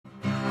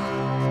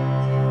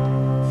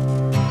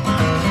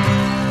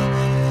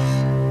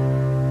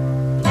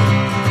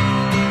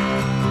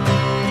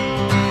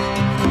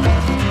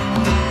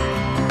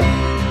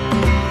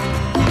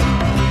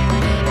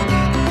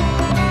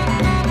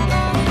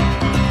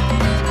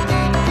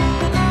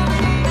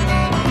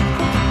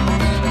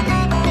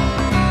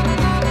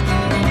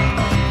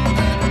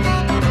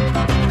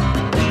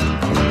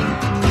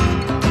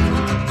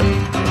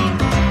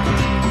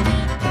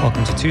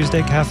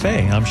Tuesday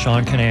Cafe. I'm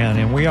Sean Canan,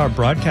 and we are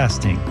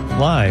broadcasting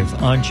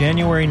live on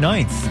January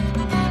 9th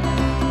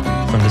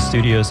from the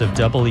studios of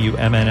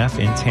WMNF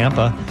in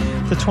Tampa.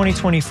 The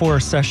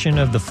 2024 session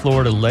of the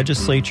Florida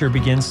Legislature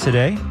begins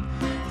today.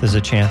 There's a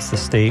chance the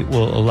state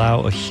will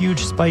allow a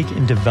huge spike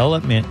in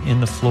development in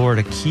the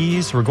Florida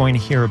Keys. We're going to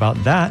hear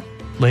about that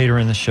later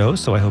in the show,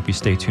 so I hope you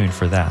stay tuned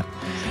for that.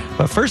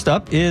 But first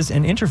up is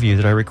an interview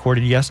that I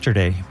recorded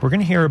yesterday. We're going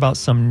to hear about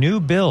some new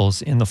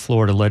bills in the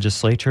Florida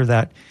Legislature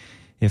that,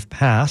 if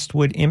passed,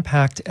 would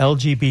impact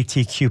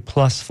LGBTQ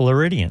plus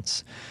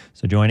Floridians.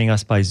 So joining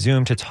us by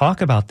Zoom to talk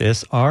about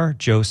this are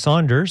Joe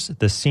Saunders,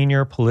 the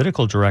Senior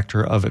Political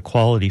Director of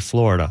Equality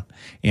Florida,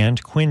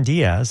 and Quinn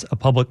Diaz, a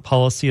Public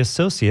Policy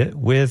Associate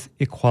with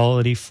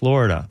Equality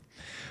Florida.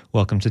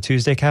 Welcome to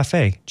Tuesday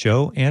Cafe,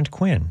 Joe and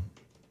Quinn.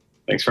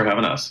 Thanks for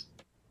having us.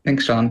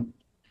 Thanks, Sean.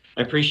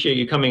 I appreciate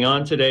you coming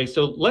on today.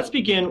 So let's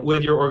begin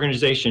with your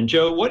organization.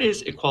 Joe, what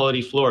is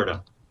Equality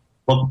Florida?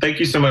 Well, thank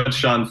you so much,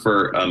 Sean,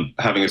 for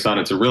having us on.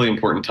 It's a really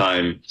important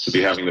time to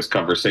be having this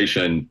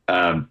conversation.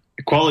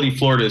 Equality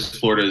Florida is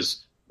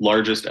Florida's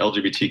largest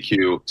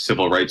LGBTQ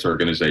civil rights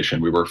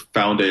organization. We were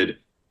founded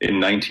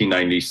in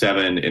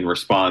 1997 in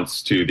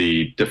response to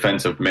the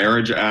Defense of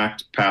Marriage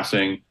Act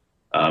passing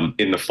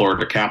in the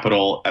Florida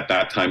Capitol. At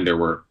that time, there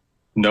were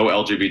no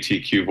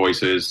LGBTQ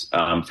voices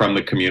from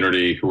the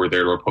community who were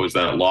there to oppose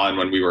that law. And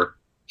when we were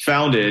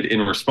founded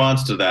in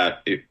response to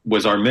that, it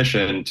was our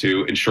mission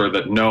to ensure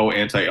that no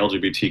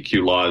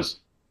anti-LGBTQ laws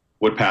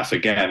would pass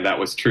again. That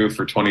was true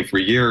for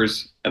 23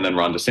 years. And then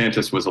Ron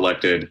DeSantis was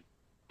elected,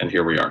 and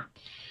here we are.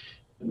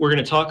 We're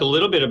going to talk a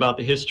little bit about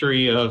the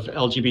history of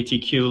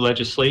LGBTQ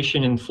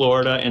legislation in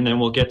Florida, and then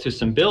we'll get to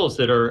some bills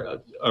that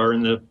are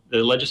in the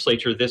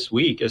legislature this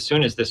week, as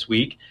soon as this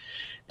week.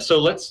 So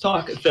let's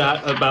talk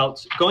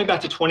about going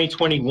back to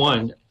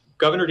 2021.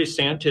 Governor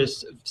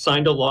DeSantis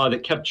signed a law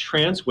that kept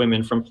trans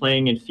women from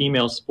playing in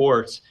female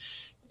sports.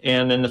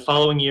 And then the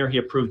following year, he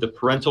approved the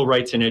Parental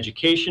Rights in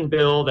Education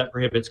bill that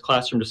prohibits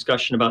classroom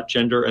discussion about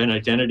gender and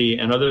identity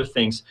and other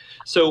things.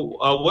 So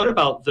what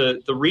about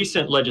the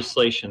recent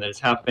legislation that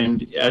has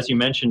happened, as you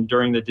mentioned,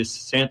 during the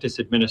DeSantis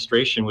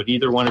administration? Would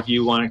either one of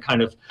you want to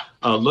kind of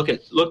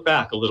look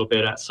back a little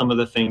bit at some of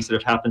the things that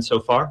have happened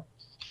so far?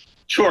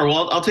 Sure.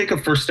 Well, I'll take a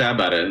first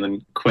stab at it. And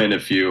then, Quinn,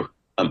 if you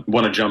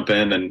want to jump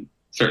in and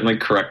certainly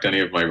correct any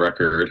of my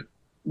record.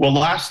 Well,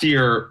 last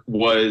year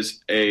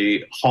was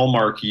a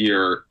hallmark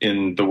year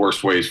in the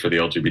worst ways for the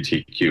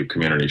LGBTQ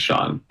community,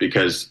 Sean,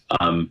 because,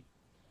 I've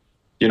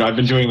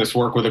been doing this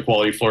work with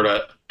Equality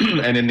Florida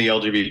and in the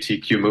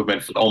LGBTQ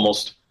movement for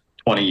almost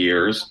 20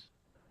 years.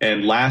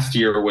 And last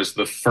year was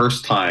the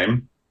first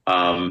time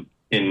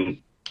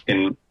in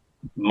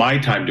my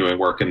time doing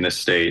work in this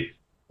state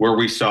where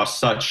we saw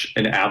such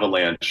an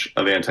avalanche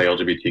of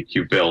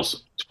anti-LGBTQ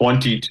bills.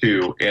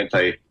 22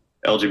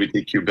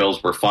 anti-LGBTQ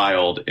bills were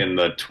filed in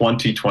the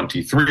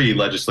 2023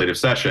 legislative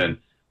session.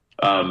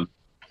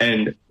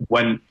 And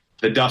when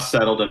the dust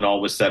settled and all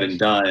was said and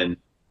done,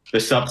 the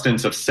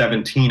substance of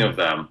 17 of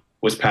them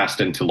was passed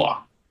into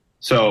law.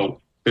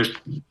 So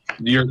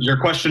your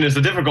question is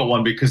a difficult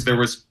one because there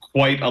was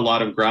quite a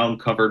lot of ground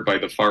covered by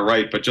the far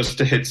right. But just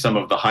to hit some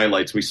of the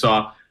highlights, we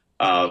saw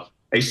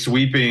a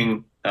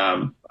sweeping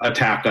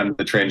attack on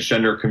the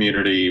transgender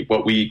community,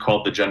 what we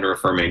called the gender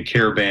affirming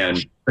care ban.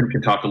 We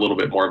can talk a little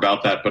bit more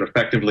about that, but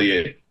effectively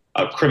it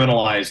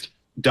criminalized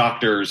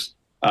doctors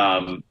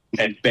and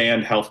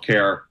banned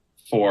healthcare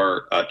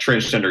for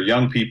transgender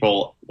young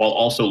people while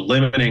also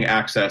limiting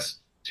access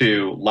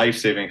to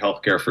life-saving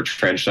healthcare for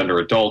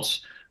transgender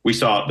adults. We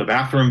saw the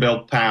bathroom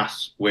bill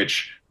pass,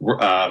 which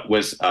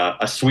was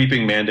a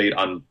sweeping mandate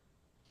on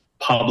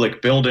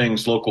public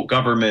buildings, local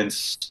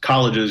governments,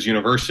 colleges,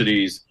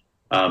 universities,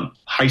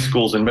 high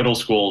schools and middle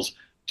schools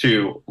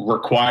to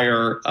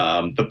require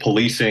the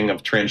policing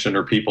of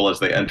transgender people as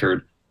they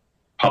entered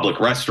public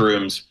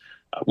restrooms.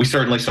 We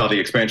certainly saw the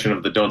expansion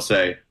of the Don't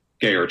Say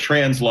Gay or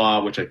Trans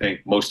law, which I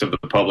think most of the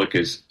public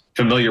is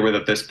familiar with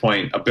at this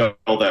point, a bill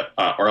that,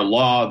 or a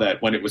law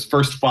that when it was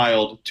first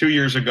filed 2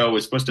 years ago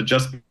was supposed to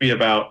just be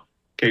about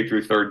K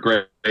through third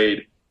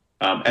grade,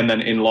 and then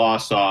in law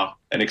saw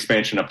an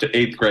expansion up to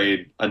 8th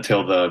grade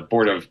until the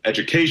Board of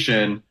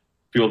Education,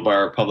 fueled by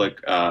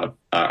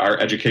our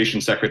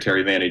education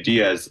secretary, Manny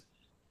Diaz,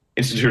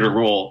 instituted a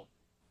rule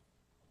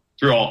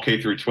through all K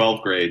through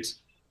 12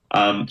 grades.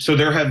 So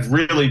there have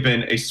really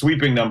been a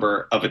sweeping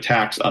number of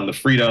attacks on the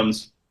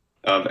freedoms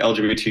of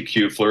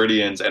LGBTQ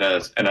Floridians and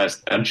an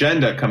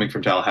agenda coming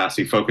from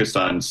Tallahassee focused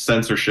on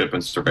censorship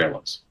and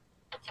surveillance.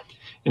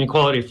 And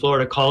Equality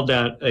Florida called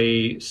that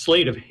a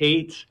slate of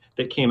hate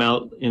that came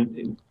out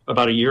in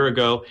about a year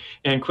ago.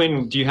 And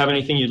Quinn, do you have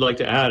anything you'd like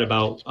to add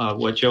about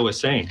what Joe was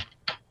saying?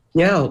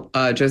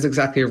 Yeah, Joe's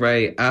exactly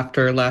right.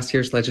 After last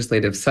year's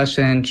legislative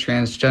session,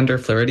 transgender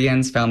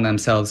Floridians found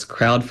themselves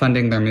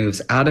crowdfunding their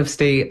moves out of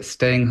state,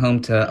 staying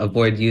home to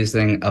avoid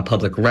using a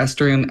public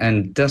restroom,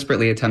 and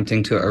desperately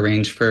attempting to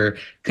arrange for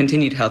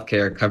continued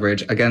healthcare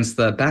coverage against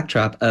the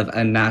backdrop of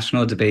a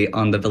national debate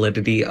on the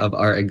validity of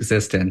our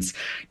existence.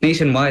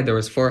 Nationwide, there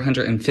was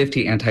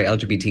 450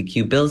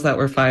 anti-LGBTQ bills that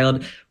were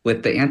filed,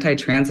 with the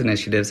anti-trans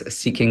initiatives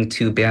seeking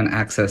to ban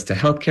access to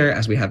healthcare,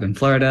 as we have in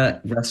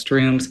Florida,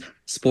 restrooms,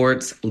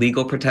 sports,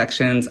 legal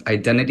protections,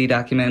 identity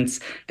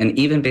documents, and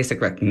even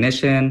basic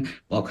recognition,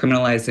 while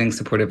criminalizing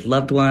supportive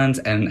loved ones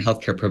and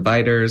healthcare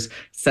providers.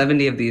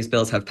 70 of these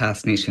bills have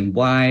passed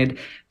nationwide.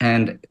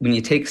 And when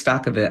you take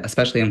stock of it,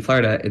 especially in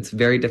Florida, it's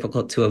very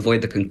difficult to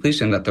avoid the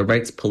conclusion that the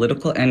right's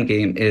political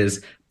endgame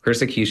is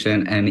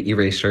persecution and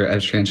erasure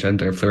of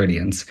transgender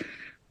Floridians.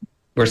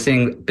 We're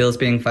seeing bills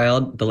being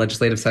filed. The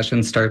legislative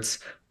session starts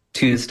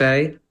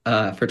Tuesday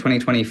for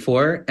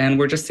 2024, and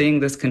we're just seeing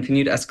this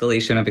continued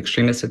escalation of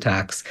extremist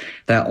attacks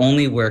that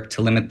only work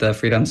to limit the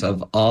freedoms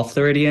of all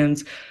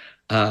Floridians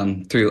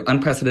through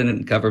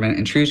unprecedented government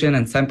intrusion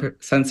and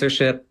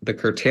censorship, the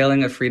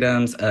curtailing of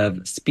freedoms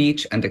of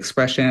speech and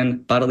expression,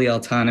 bodily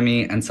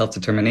autonomy, and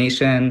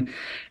self-determination.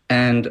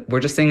 And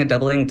we're just seeing a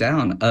doubling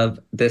down of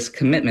this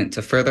commitment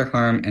to further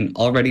harm an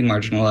already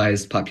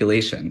marginalized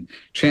population.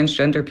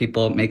 Transgender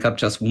people make up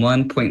just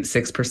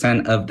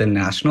 1.6% of the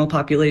national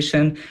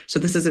population. So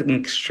this is an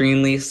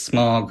extremely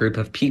small group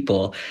of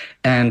people.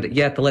 And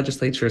yet the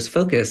legislature's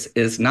focus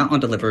is not on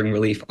delivering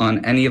relief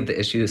on any of the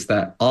issues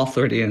that all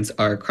Floridians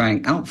are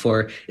crying out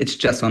for. It's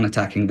just on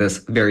attacking this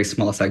very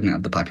small segment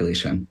of the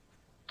population.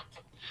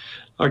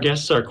 Our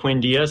guests are Quinn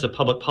Diaz, a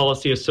public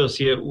policy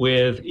associate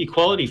with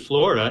Equality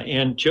Florida,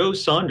 and Joe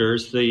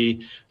Saunders, the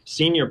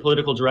senior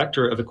political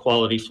director of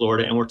Equality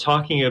Florida. And we're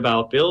talking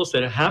about bills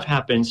that have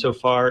happened so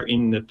far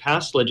in the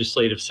past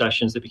legislative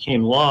sessions that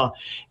became law.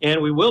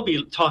 And we will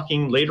be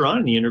talking later on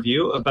in the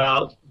interview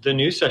about the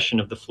new session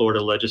of the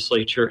Florida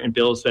Legislature and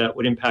bills that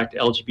would impact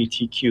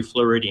LGBTQ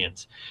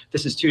Floridians.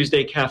 This is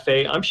Tuesday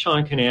Cafe. I'm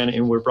Sean Canan,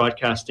 and we're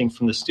broadcasting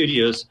from the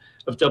studios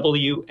of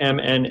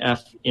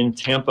WMNF in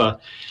Tampa.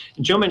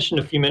 Joe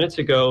mentioned a few minutes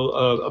ago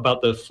about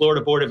the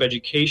Florida Board of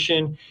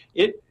Education.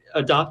 It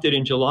adopted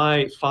in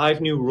July 5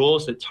 new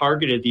rules that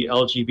targeted the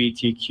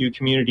LGBTQ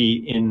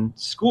community in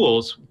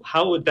schools.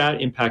 How would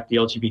that impact the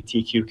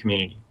LGBTQ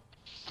community?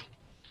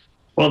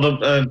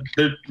 Well,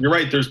 you're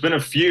right. There's been a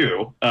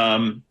few,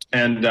 and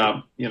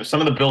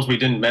some of the bills we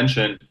didn't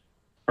mention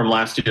from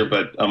last year,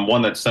 but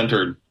one that's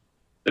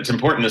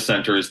important to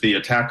center is the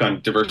attack on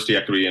diversity,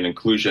 equity, and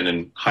inclusion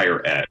in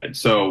higher ed.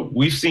 So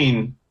we've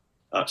seen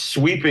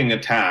sweeping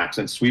attacks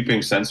and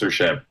sweeping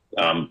censorship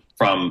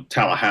from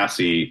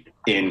Tallahassee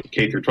in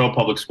K through 12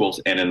 public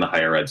schools and in the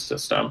higher ed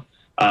system.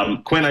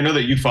 Quinn, I know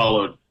that you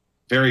followed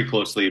very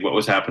closely what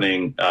was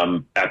happening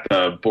at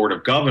the Board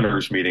of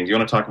Governors meeting. Do you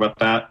want to talk about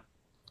that?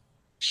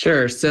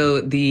 Sure.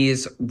 So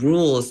these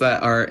rules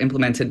that are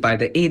implemented by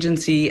the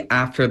agency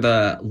after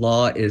the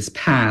law is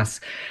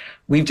passed,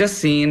 we've just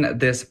seen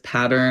this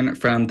pattern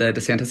from the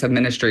DeSantis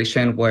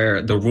administration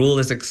where the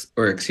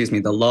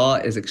law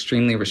is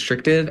extremely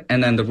restrictive,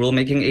 and then the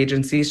rulemaking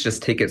agencies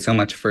just take it so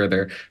much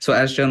further. So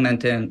as Joe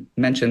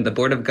mentioned, the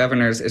Board of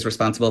Governors is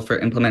responsible for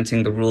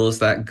implementing the rules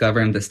that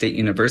govern the state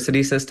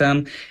university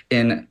system.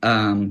 In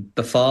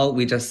the fall,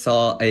 we just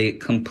saw a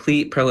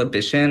complete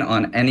prohibition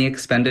on any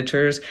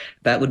expenditures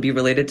that would be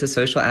related to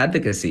social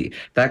advocacy.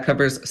 That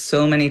covers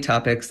so many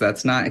topics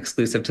that's not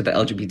exclusive to the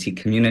LGBT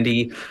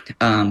community.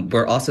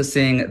 We're also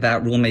seeing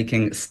that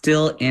rulemaking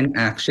still in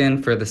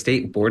action for the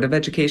State Board of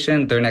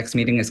Education. Their next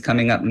meeting is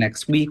coming up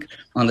next week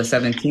on the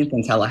 17th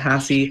in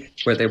Tallahassee,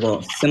 where they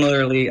will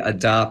similarly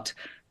adopt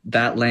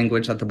that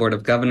language that the Board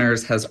of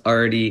Governors has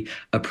already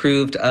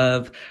approved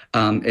of.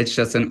 It's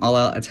just an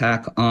all-out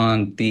attack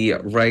on the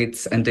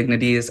rights and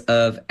dignities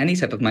of any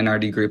type of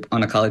minority group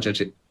on a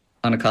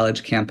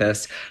college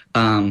campus.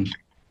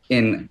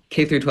 In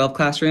K through 12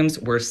 classrooms,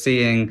 we're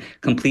seeing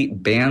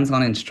complete bans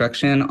on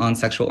instruction on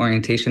sexual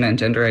orientation and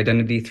gender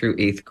identity through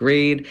 8th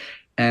grade.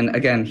 And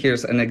again,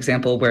 here's an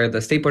example where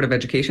the State Board of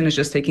Education is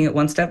just taking it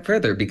one step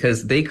further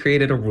because they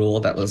created a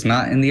rule that was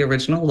not in the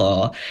original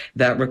law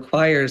that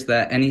requires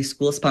that any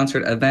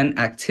school-sponsored event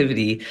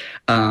activity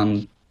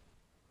they're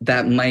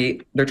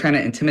trying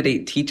to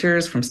intimidate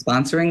teachers from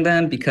sponsoring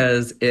them,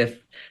 because if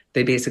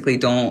they basically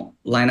don't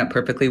line up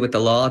perfectly with the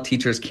law,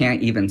 teachers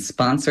can't even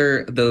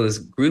sponsor those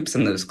groups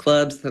and those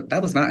clubs.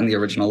 That was not in the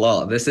original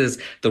law. This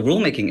is the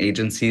rulemaking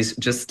agencies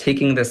just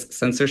taking this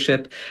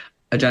censorship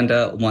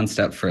agenda one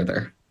step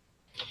further.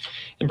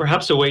 And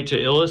perhaps a way to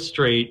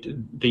illustrate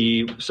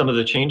some of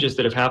the changes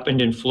that have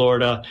happened in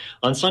Florida.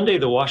 On Sunday,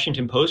 the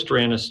Washington Post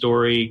ran a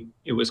story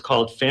It was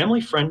called Family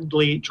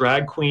Friendly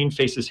Drag Queen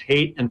Faces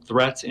Hate and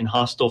Threats in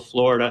Hostile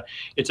Florida.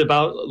 It's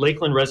about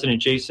Lakeland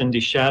resident Jason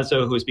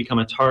DeShazo, who has become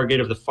a target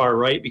of the far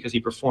right because he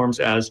performs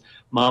as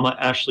Mama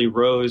Ashley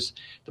Rose.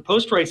 The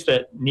Post writes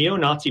that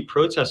neo-Nazi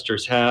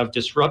protesters have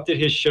disrupted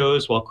his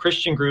shows while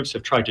Christian groups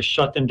have tried to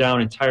shut them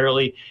down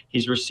entirely.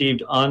 He's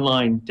received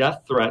online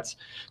death threats.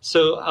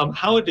 So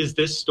how does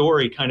this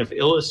story kind of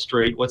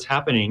illustrate what's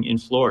happening in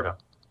Florida?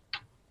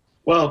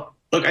 Well,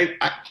 look,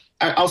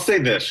 I'll say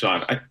this,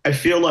 Sean. I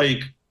feel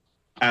like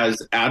as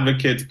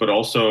advocates, but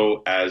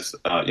also as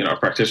a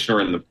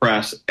practitioner in the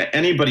press,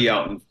 anybody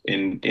out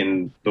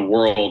in the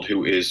world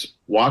who is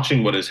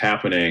watching what is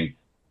happening,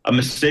 a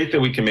mistake that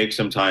we can make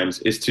sometimes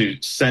is to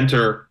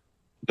center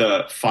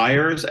the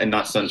fires and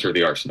not center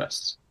the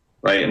arsonists,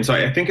 right? And so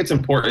I think it's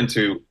important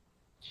to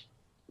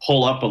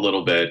pull up a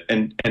little bit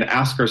and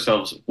ask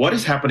ourselves, what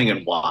is happening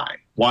and why?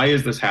 Why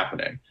is this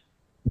happening?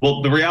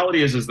 Well, the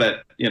reality is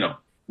that,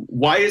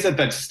 why is it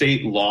that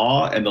state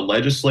law and the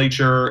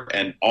legislature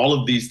and all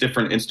of these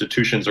different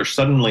institutions are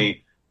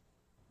suddenly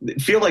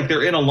feel like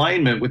they're in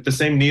alignment with the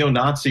same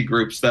neo-Nazi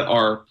groups that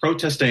are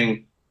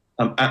protesting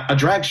a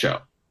drag show,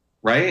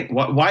 right?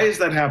 Why is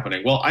that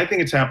happening? Well, I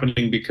think it's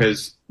happening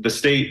because the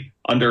state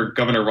under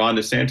Governor Ron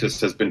DeSantis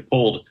has been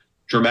pulled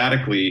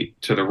dramatically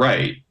to the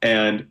right.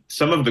 And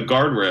some of the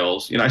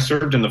guardrails, I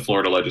served in the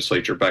Florida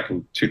Legislature back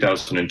in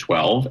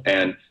 2012,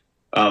 and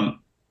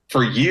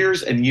for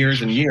years and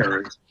years and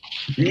years,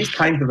 these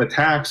kinds of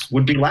attacks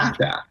would be laughed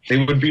at.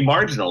 They would be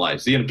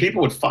marginalized.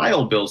 People would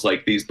file bills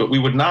like these, but we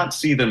would not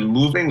see them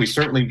moving. We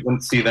certainly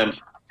wouldn't see them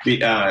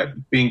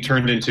being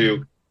turned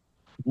into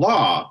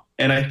law.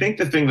 And I think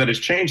the thing that has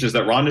changed is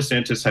that Ron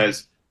DeSantis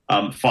has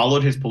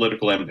followed his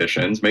political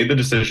ambitions, made the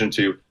decision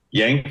to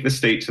yank the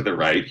state to the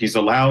right. He's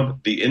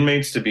allowed the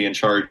inmates to be in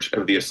charge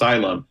of the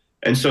asylum.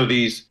 And so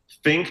these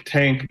think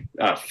tank,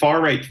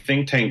 far-right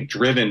think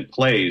tank-driven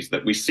plays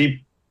that we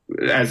see,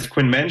 as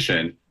Quinn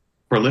mentioned,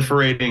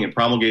 proliferating and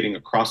promulgating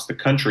across the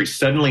country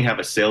suddenly have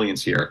a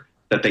salience here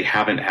that they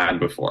haven't had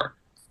before.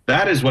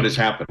 That is what is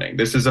happening.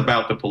 This is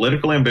about the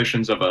political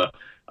ambitions of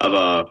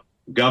a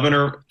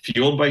governor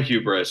fueled by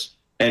hubris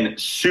and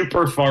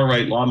super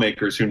far-right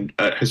lawmakers who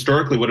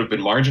historically would have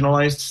been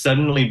marginalized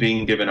suddenly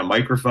being given a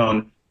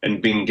microphone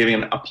and being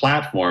given a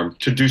platform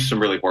to do some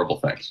really horrible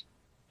things.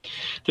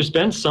 There's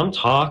been some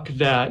talk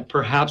that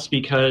perhaps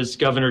because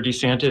Governor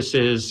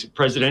DeSantis's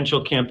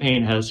presidential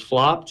campaign has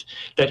flopped,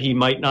 that he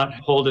might not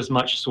hold as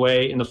much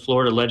sway in the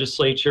Florida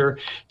legislature.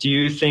 Do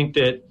you think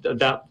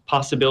that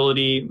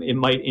possibility, it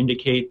might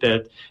indicate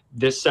that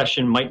this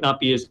session might not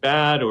be as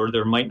bad, or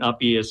there might not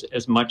be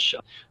as much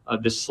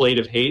this slate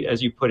of hate,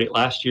 as you put it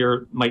last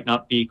year, might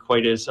not be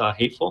quite as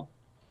hateful?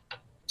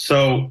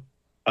 So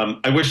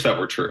I wish that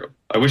were true.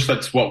 I wish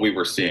that's what we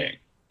were seeing.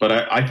 But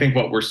I think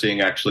what we're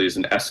seeing actually is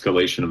an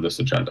escalation of this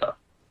agenda.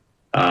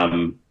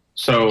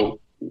 So,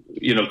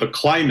 the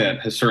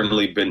climate has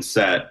certainly been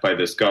set by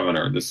this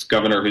governor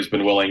who's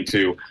been willing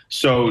to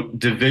sow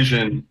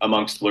division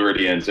amongst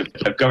Floridians. If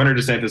Governor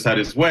DeSantis had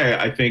his way,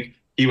 I think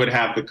he would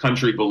have the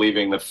country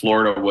believing that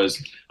Florida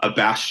was a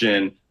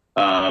bastion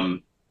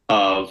of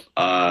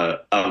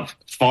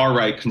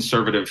far-right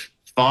conservative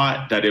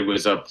thought, that it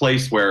was a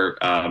place where,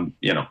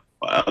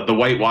 the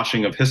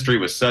whitewashing of history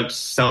was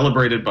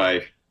celebrated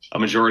by a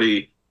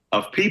majority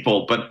of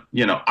people, but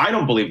I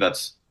don't believe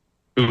that's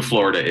who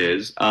Florida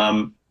is.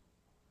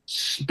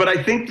 But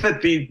I think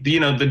that the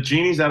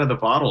genie's out of the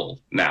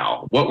bottle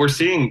now. What we're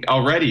seeing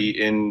already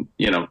in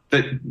the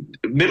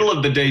middle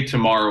of the day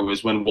tomorrow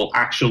is when we'll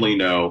actually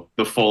know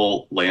the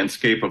full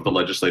landscape of the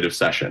legislative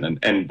session.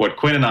 And what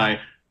Quinn and I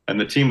and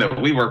the team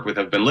that we work with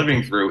have been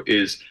living through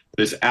is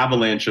this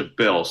avalanche of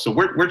bills. So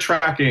we're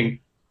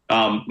tracking.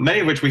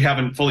 Many of which we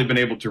haven't fully been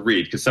able to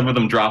read because some of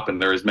them drop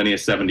and they're as many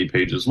as 70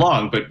 pages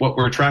long. But what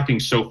we're tracking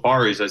so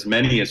far is as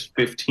many as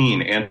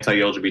 15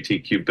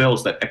 anti-LGBTQ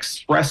bills that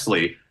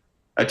expressly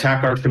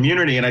attack our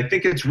community. And I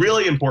think it's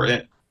really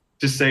important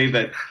to say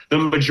that the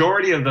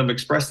majority of them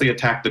expressly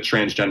attack the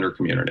transgender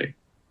community.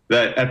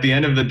 That at the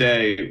end of the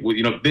day,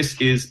 this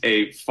is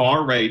a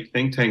far-right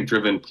think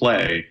tank-driven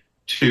play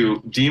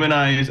to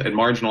demonize and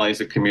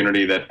marginalize a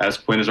community that, as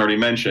Quinn has already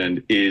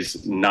mentioned,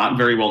 is not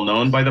very well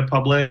known by the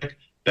public,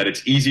 that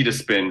it's easy to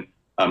spin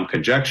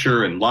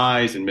conjecture and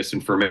lies and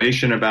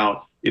misinformation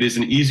about. It is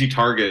an easy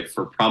target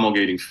for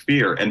promulgating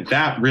fear. And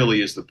that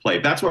really is the play.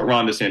 That's what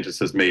Ron DeSantis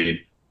has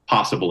made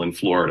possible in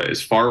Florida,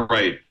 is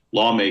far-right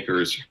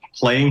lawmakers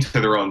playing to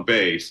their own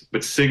base,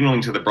 but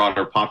signaling to the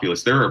broader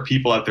populace, there are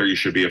people out there you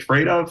should be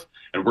afraid of,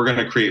 and we're going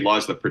to create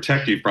laws that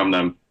protect you from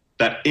them,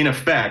 that in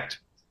effect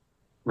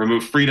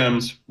remove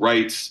freedoms,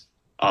 rights,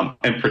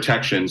 and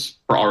protections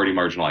for already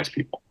marginalized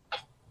people.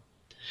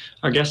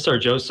 Our guests are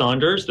Joe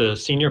Saunders, the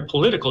Senior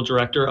Political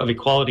Director of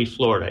Equality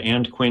Florida,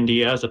 and Quinn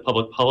Diaz, a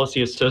Public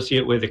Policy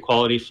Associate with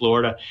Equality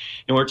Florida.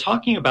 And we're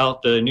talking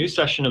about the new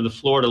session of the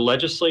Florida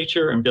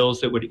Legislature and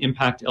bills that would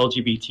impact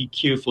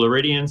LGBTQ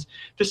Floridians.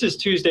 This is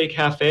Tuesday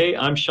Cafe.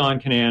 I'm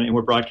Sean Canan, and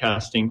we're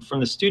broadcasting from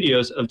the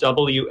studios of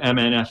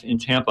WMNF in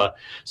Tampa.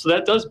 So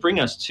that does bring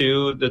us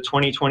to the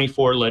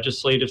 2024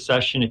 legislative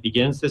session. It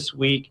begins this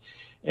week.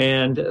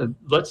 And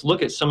let's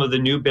look at some of the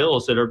new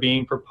bills that are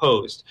being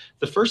proposed.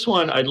 The first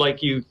one I'd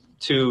like you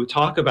to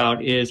talk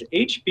about is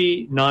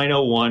HB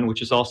 901,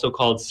 which is also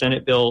called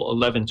Senate Bill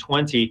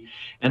 1120,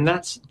 and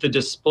that's the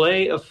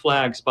display of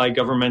flags by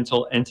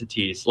governmental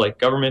entities like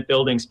government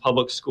buildings,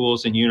 public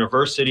schools, and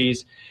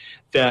universities,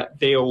 that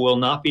they will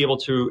not be able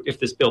to, if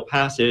this bill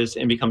passes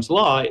and becomes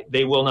law,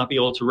 they will not be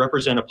able to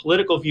represent a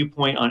political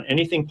viewpoint on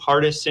anything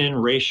partisan,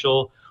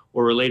 racial,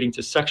 or relating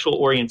to sexual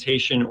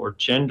orientation or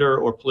gender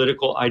or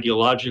political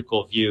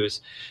ideological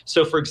views.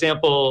 So, for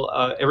example,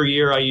 every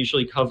year I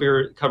usually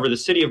cover the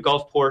city of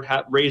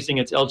Gulfport raising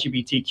its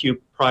LGBTQ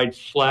pride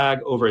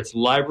flag over its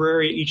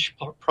library each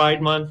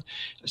Pride Month.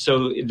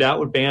 So that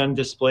would ban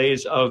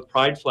displays of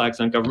pride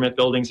flags on government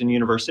buildings and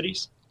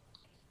universities.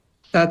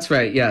 That's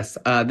right, yes.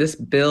 This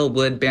bill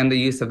would ban the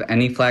use of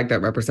any flag that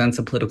represents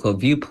a political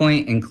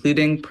viewpoint,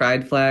 including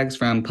pride flags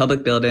from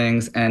public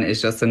buildings, and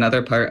is just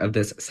another part of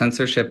this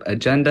censorship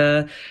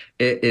agenda.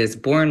 It is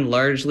born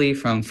largely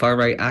from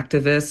far-right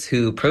activists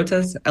who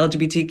protest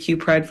LGBTQ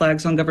pride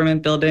flags on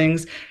government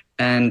buildings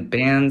and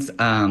bans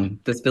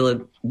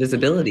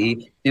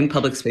visibility in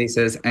public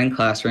spaces and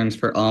classrooms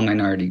for all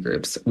minority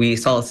groups. We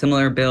saw a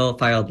similar bill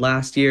filed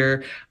last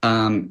year,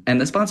 and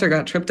the sponsor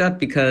got tripped up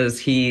because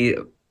he,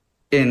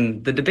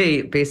 in the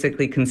debate,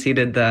 basically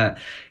conceded that,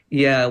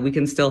 yeah, we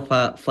can still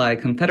fly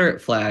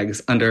Confederate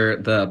flags under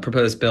the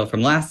proposed bill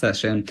from last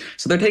session.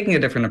 So they're taking a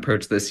different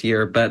approach this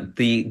year, but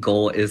the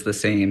goal is the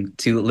same: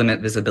 to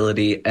limit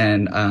visibility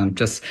and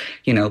just,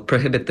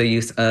 prohibit the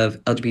use of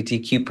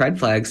LGBTQ pride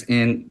flags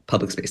in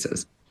public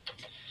spaces.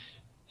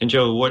 And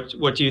Joe,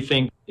 what do you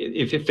think?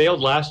 If it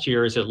failed last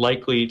year, is it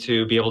likely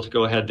to be able to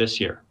go ahead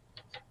this year?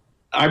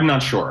 I'm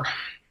not sure.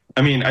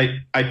 I mean,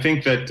 I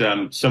think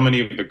that so many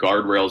of the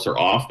guardrails are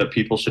off that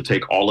people should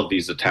take all of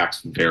these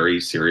attacks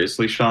very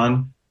seriously,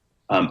 Sean.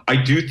 I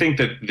do think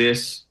that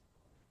this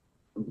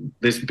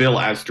bill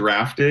as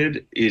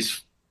drafted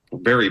is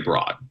very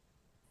broad,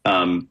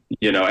 and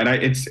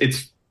it's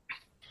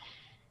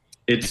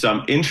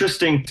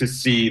interesting to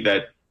see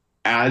that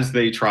as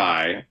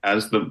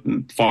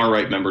the far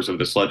right members of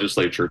this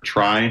legislature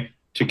try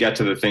to get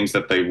to the things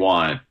that they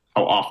want,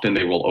 how often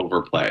they will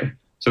overplay.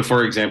 So,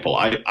 for example,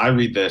 I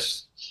read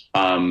this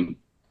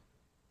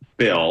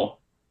bill,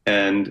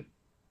 and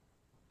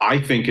I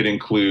think it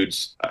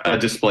includes a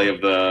display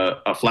of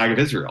a flag of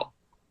Israel,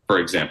 for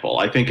example.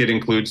 I think it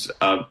includes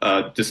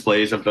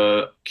displays of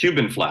the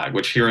Cuban flag,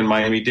 which here in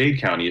Miami-Dade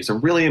County is a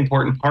really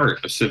important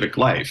part of civic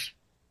life.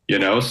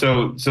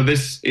 So it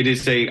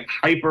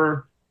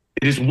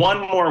is one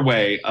more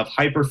way of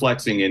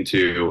hyperflexing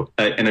into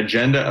an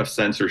agenda of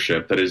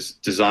censorship that is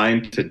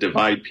designed to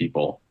divide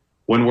people.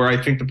 When where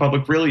I think the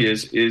public really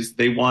is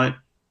they want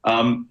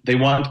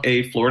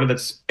a Florida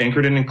that's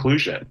anchored in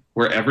inclusion,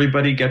 where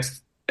everybody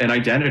gets an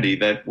identity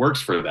that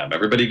works for them.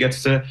 Everybody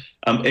gets to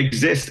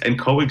exist and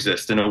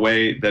coexist in a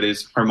way that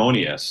is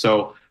harmonious.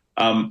 So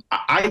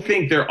I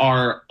think there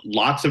are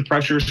lots of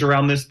pressures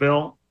around this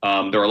bill.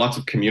 There are lots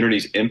of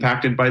communities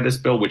impacted by this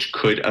bill, which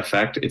could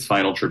affect its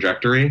final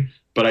trajectory.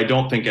 But I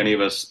don't think any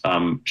of us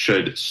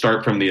should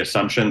start from the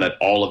assumption that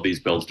all of these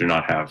bills do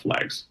not have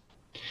legs.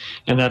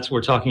 And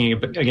we're talking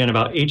again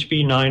about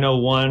HB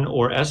 901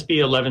 or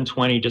SB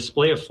 1120,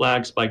 display of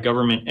flags by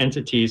government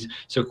entities.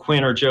 So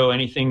Quinn or Joe,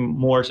 anything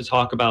more to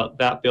talk about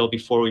that bill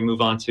before we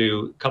move on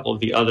to a couple of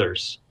the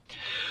others?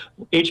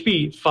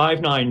 HB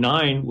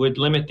 599 would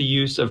limit the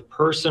use of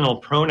personal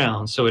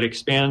pronouns. So it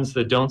expands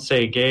the Don't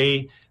Say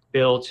Gay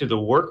bill to the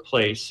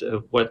workplace,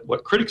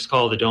 what critics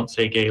call the Don't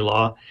Say Gay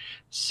law.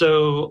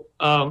 So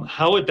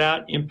how would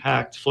that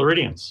impact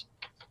Floridians?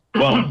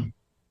 Well,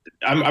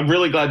 I'm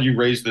really glad you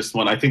raised this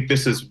one. I think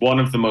this is one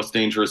of the most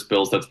dangerous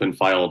bills that's been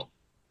filed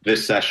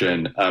this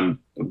session.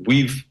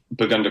 We've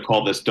begun to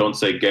call this Don't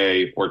Say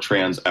Gay or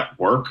Trans at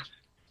Work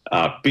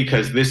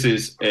because this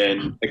is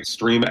an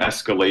extreme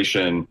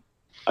escalation,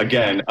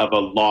 again, of a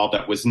law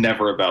that was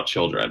never about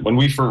children. When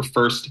we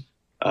first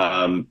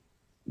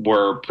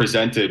were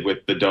presented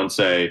with the Don't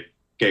Say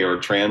Gay or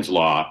Trans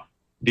law,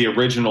 the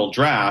original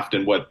draft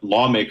and what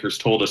lawmakers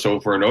told us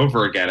over and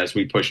over again as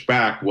we pushed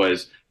back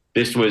was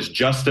this was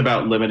just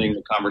about limiting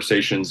the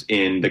conversations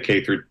in the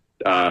K through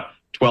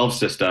 12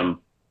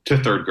 system to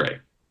third grade.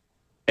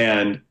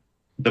 And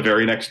the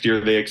very next year,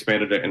 they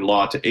expanded it in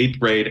law to 8th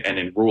grade and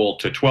in rule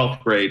to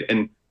 12th grade.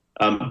 And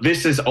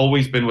this has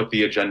always been what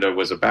the agenda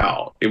was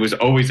about. It was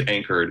always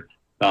anchored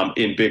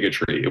in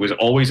bigotry. It was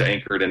always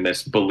anchored in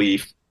this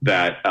belief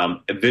that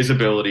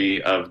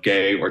visibility of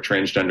gay or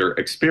transgender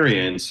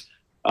experience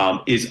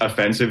is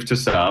offensive to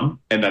some,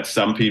 and that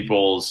some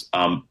people's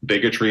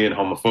bigotry and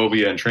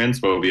homophobia and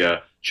transphobia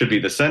should be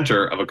the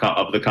center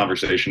of the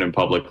conversation in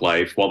public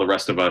life, while the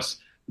rest of us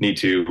need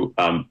to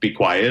be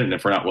quiet. And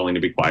if we're not willing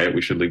to be quiet,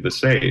 we should leave the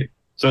state.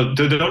 So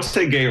the Don't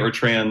Say Gay or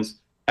Trans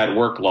at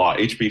Work law,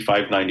 HB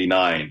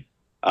 599,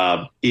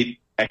 it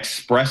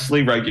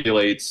expressly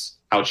regulates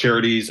how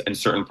charities and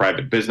certain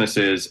private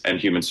businesses and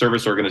human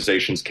service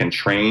organizations can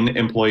train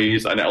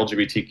employees on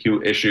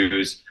LGBTQ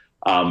issues.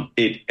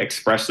 It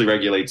expressly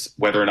regulates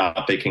whether or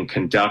not they can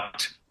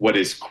conduct what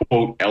is,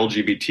 quote,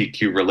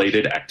 LGBTQ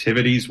related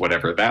activities,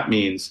 whatever that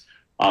means.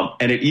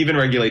 And it even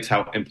regulates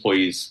how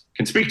employees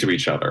can speak to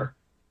each other.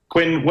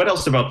 Quinn, what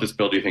else about this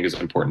bill do you think is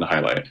important to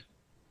highlight?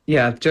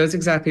 Yeah, Joe's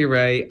exactly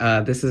right.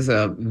 This is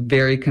a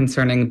very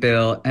concerning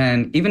bill.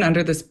 And even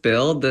under this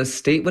bill, the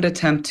state would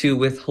attempt to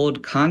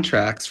withhold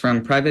contracts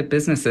from private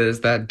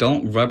businesses that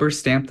don't rubber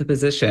stamp the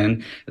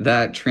position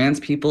that trans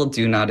people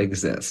do not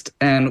exist.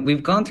 And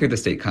we've gone through the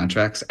state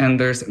contracts, and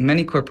there's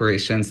many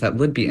corporations that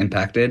would be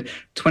impacted,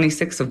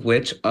 26 of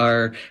which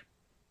are,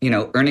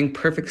 earning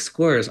perfect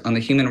scores on the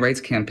Human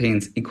Rights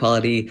Campaign's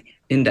Equality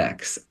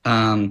Index.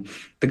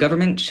 The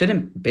government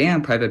shouldn't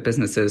ban private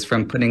businesses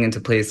from putting into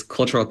place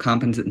cultural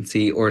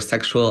competency or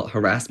sexual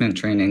harassment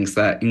trainings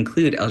that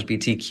include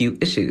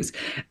LGBTQ issues.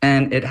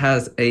 And it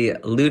has a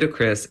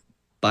ludicrous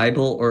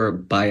Bible or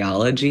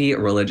biology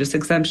or religious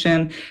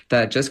exemption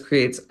that just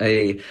creates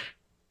a,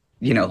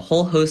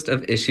 whole host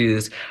of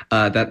issues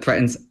that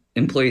threatens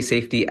employee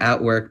safety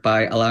at work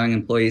by allowing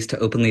employees to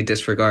openly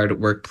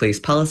disregard workplace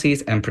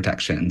policies and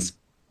protections.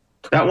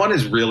 That one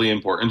is really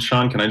important,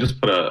 Sean. Can I just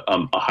put a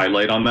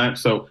highlight on that?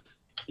 So,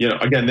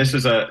 again, this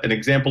is an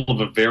example of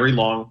a very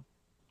long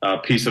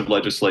piece of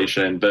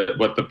legislation.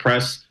 What the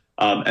press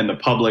and the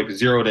public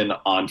zeroed in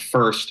on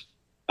first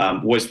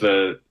was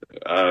the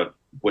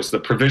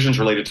provisions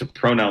related to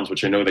pronouns,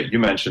 which I know that you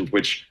mentioned,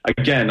 which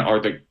again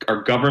are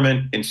our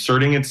government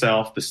inserting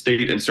itself, the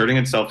state inserting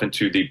itself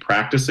into the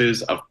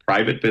practices of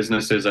private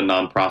businesses and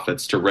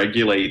nonprofits to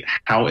regulate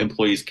how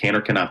employees can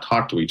or cannot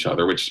talk to each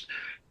other, which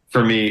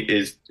for me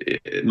is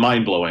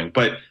mind-blowing.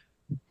 But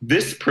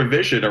this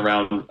provision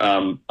around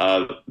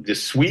the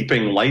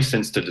sweeping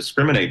license to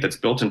discriminate that's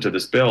built into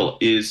this bill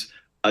is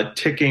a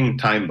ticking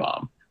time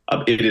bomb.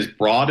 It is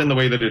broad in the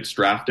way that it's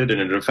drafted,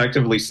 and it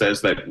effectively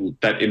says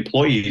that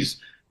employees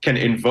can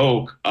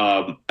invoke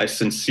a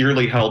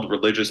sincerely held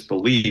religious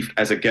belief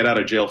as a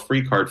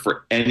get-out-of-jail-free card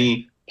for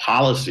any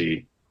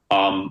policy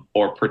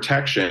or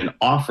protection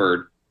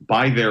offered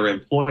by their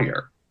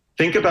employer.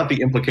 Think about the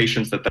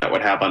implications that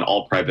would have on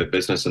all private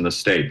business in the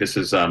state. This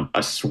is a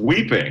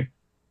sweeping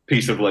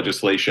piece of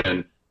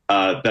legislation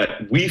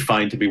that we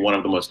find to be one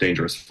of the most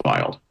dangerous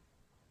filed.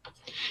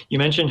 You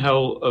mentioned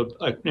how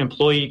an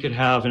employee could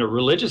have a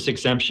religious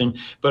exemption,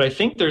 but I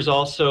think there's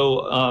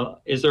also,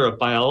 is there a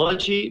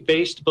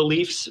biology-based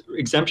beliefs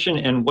exemption,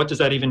 and what does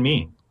that even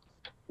mean?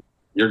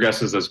 Your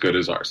guess is as good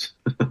as ours.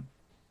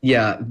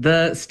 Yeah,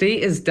 the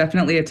state is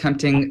definitely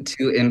attempting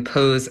to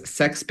impose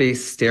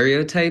sex-based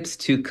stereotypes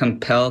to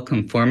compel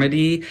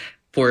conformity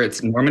for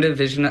its normative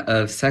vision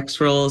of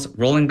sex roles,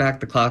 rolling back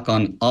the clock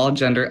on all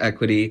gender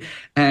equity.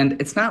 And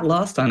it's not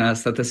lost on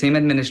us that the same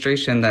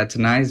administration that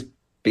denies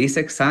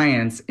basic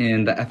science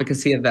in the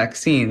efficacy of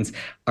vaccines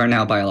are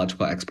now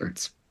biological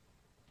experts.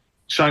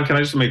 Sean, can I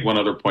just make one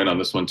other point on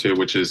this one too,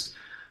 which is,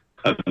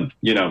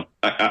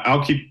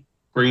 I'll keep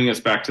bringing us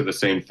back to the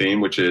same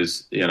theme, which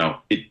is,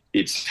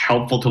 it's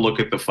helpful to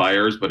look at the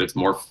fires, but it's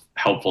more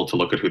helpful to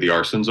look at who the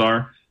arsons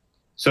are.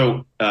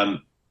 So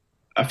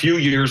a few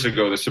years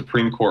ago, the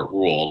Supreme Court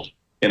ruled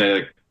in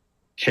a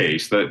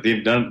case,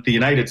 the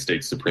United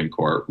States Supreme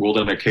Court ruled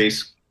in a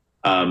case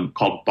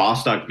called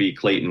Bostock v.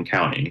 Clayton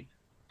County,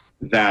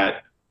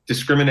 that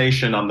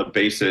discrimination on the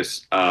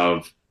basis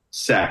of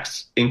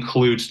sex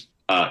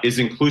is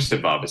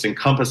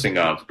encompassing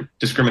of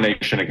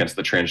discrimination against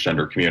the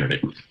transgender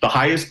community. The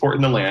highest court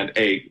in the land,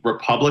 a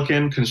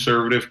Republican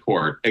conservative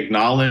court,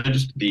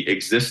 acknowledged the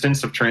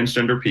existence of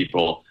transgender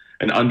people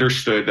and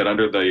understood that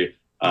under the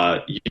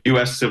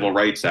U.S. Civil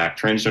Rights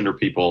Act, transgender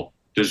people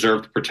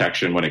deserved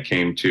protection when it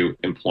came to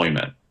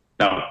employment.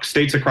 Now,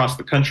 states across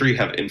the country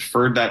have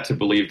inferred that to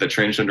believe that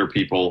transgender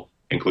people,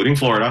 including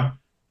Florida,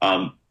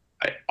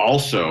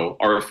 also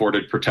are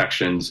afforded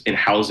protections in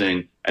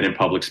housing and in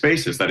public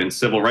spaces, that in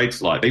civil rights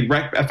law, they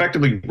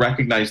effectively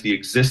recognize the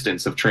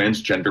existence of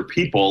transgender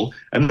people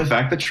and the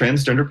fact that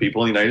transgender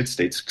people in the United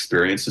States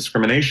experience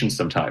discrimination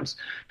sometimes.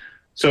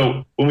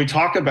 So when we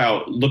talk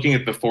about looking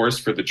at the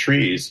forest for the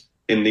trees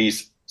in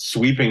these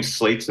sweeping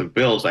slates of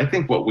bills, I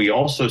think what we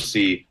also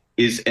see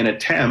is an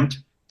attempt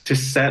to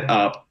set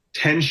up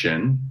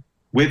tension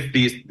with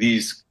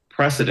these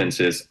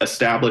precedences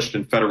established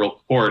in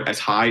federal court as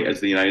high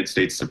as the United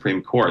States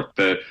Supreme Court.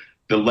 The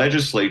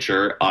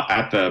legislature,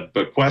 at the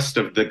bequest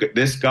of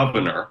this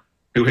governor,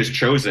 who has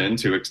chosen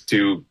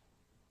to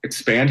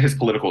expand his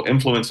political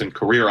influence and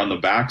career on the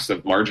backs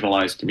of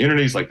marginalized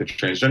communities like the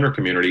transgender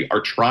community,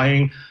 are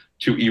trying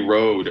to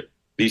erode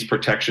these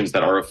protections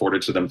that are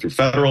afforded to them through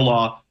federal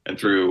law and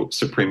through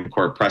Supreme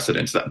Court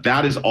precedents.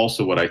 That is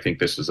also what I think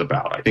this is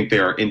about. I think they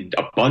are in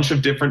a bunch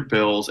of different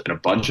bills, in a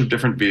bunch of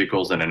different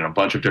vehicles, and in a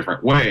bunch of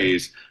different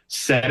ways,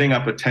 setting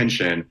up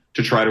attention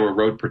to try to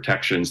erode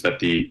protections that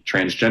the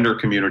transgender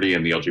community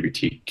and the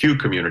LGBTQ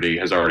community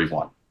has already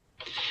won.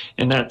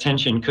 And that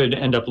tension could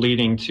end up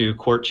leading to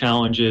court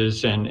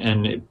challenges and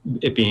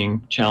it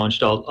being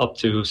challenged up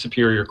to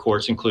superior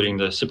courts, including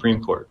the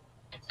Supreme Court.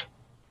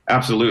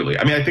 Absolutely.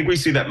 I mean, I think we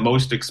see that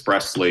most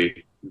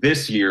expressly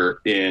this year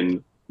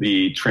in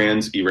the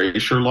trans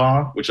erasure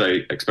law, which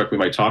I expect we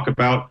might talk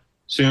about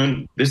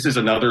soon. This is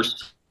another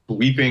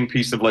sweeping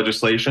piece of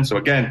legislation. So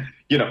again,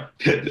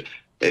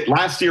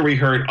 last year we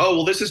heard, oh,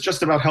 well, this is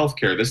just about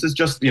healthcare. This is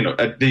just,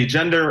 the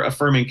gender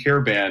affirming care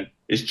ban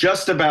is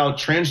just about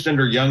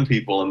transgender young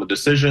people and the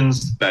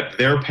decisions that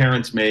their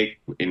parents make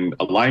in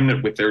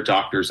alignment with their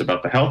doctors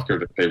about the healthcare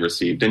that they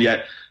received. And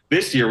yet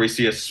this year we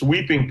see a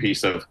sweeping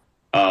piece of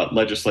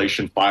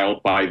legislation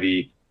filed by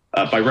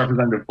by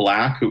Representative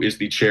Black, who is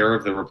the chair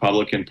of the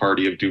Republican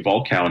Party of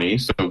Duval County,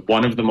 so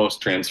one of the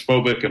most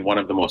transphobic and one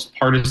of the most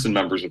partisan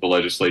members of the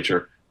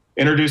legislature,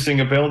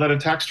 introducing a bill that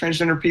attacks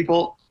transgender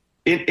people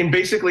in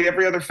basically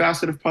every other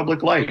facet of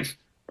public life,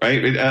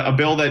 right? A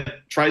bill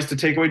that tries to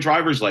take away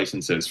driver's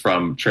licenses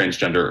from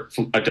transgender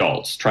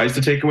adults, tries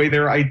to take away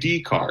their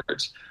ID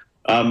cards.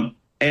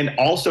 And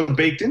also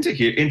baked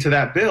into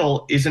that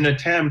bill is an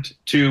attempt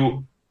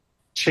to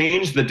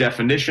change the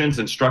definitions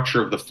and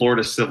structure of the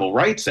Florida Civil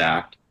Rights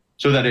Act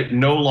so that it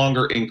no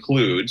longer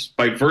includes,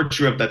 by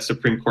virtue of that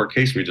Supreme Court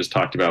case we just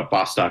talked about,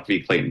 Bostock v.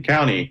 Clayton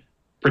County,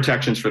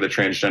 protections for the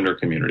transgender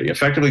community,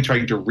 effectively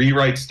trying to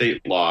rewrite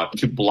state law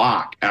to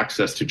block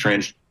access to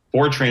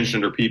for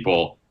transgender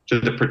people to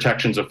the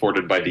protections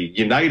afforded by the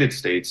United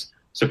States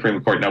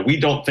Supreme Court. Now, we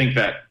don't think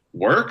that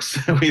works.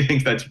 We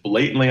think that's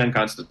blatantly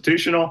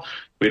unconstitutional.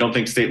 We don't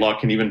think state law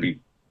can even be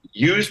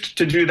used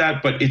to do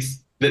that, but it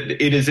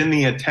is in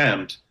the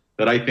attempt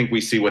that I think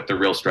we see what the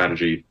real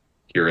strategy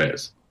here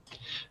is.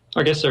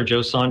 Our guests are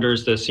Joe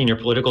Saunders, the Senior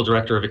Political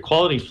Director of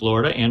Equality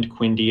Florida, and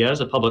Quinn Diaz,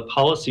 a Public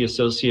Policy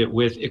Associate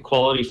with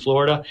Equality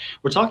Florida.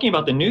 We're talking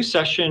about the new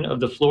session of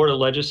the Florida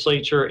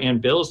Legislature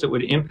and bills that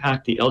would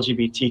impact the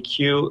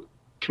LGBTQ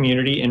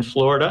community in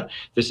Florida.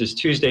 This is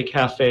Tuesday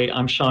Cafe.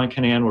 I'm Sean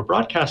Canan. We're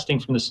broadcasting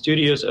from the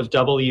studios of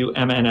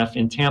WMNF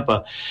in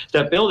Tampa.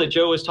 That bill that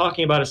Joe was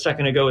talking about a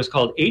second ago is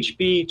called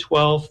HB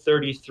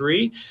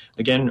 1233,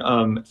 again,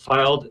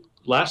 filed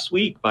last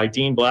week by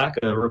Dean Black,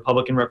 a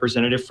Republican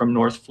representative from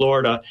North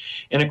Florida.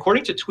 And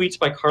according to tweets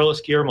by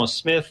Carlos Guillermo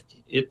Smith,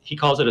 he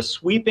calls it a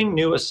sweeping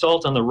new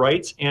assault on the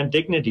rights and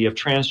dignity of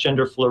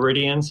transgender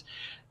Floridians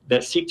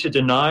that seek to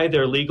deny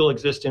their legal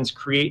existence,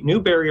 create new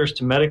barriers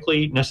to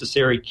medically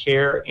necessary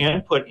care,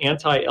 and put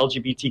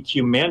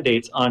anti-LGBTQ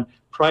mandates on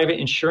private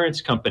insurance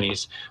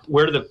companies.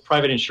 Where do the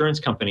private insurance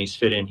companies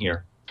fit in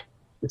here?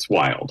 It's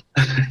wild.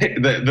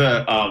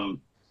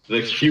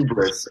 The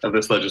hubris of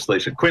this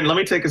legislation. Quinn, let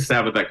me take a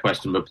stab at that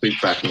question, but please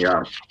back me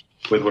up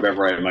with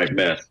whatever I might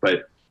miss.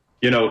 But,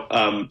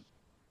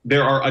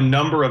 there are a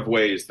number of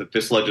ways that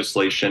this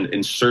legislation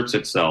inserts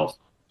itself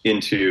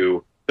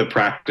into the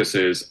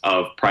practices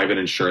of private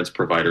insurance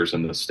providers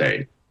in the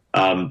state.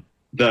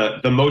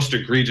 The most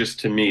egregious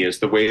to me is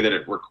the way that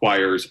it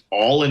requires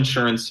all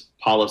insurance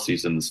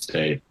policies in the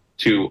state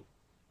to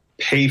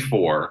pay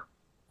for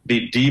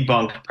the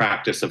debunked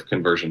practice of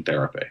conversion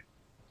therapy.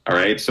 All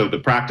right. So the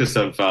practice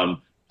of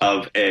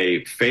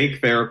a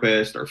fake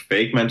therapist or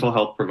fake mental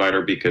health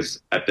provider, because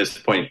at this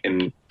point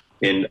in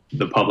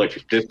the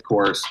public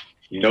discourse,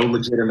 no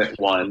legitimate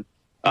one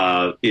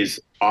is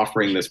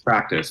offering this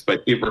practice,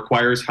 but it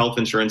requires health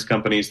insurance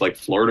companies like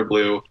Florida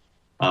Blue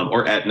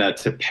or Aetna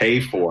to pay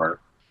for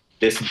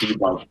this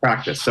debunked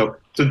practice. So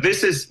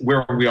this is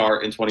where we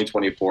are in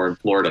 2024 in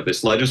Florida.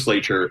 This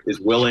legislature is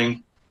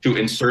willing to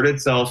insert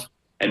itself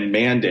and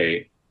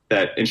mandate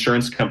that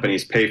insurance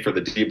companies pay for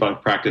the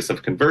debunked practice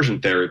of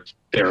conversion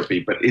therapy,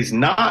 but is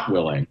not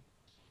willing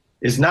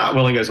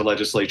as a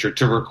legislature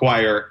to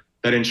require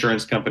that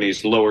insurance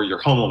companies lower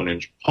your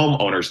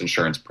homeowners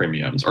insurance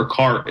premiums or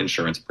car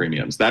insurance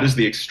premiums. That is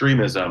the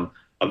extremism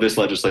of this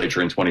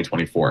legislature in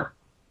 2024.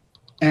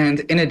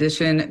 And in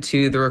addition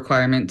to the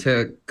requirement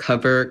to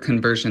cover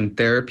conversion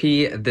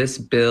therapy, this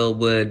bill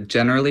would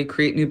generally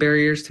create new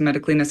barriers to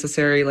medically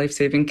necessary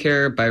life-saving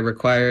care by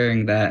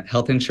requiring that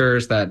health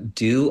insurers that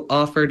do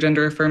offer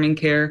gender-affirming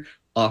care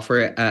offer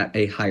it at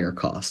a higher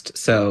cost.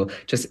 So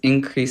just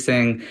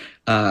increasing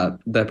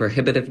the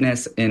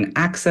prohibitiveness in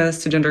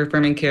access to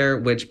gender-affirming care,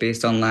 which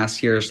based on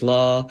last year's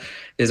law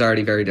is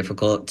already very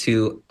difficult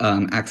to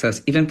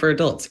access even for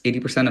adults.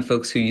 80% of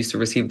folks who used to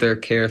receive their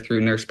care through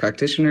nurse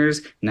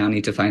practitioners now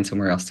need to find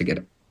somewhere else to get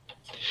it.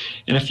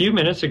 And a few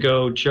minutes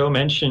ago, Joe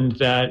mentioned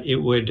that it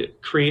would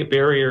create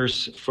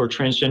barriers for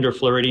transgender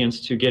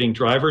Floridians to getting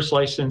driver's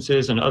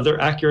licenses and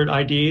other accurate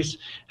IDs.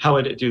 How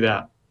would it do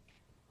that?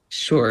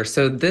 Sure.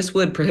 So this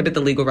would prohibit the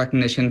legal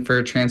recognition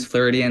for trans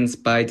Floridians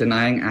by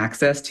denying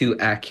access to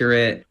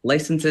accurate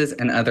licenses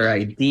and other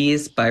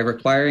IDs, by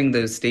requiring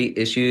those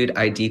state-issued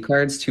ID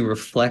cards to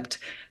reflect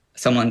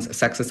someone's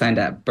sex assigned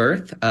at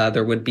birth.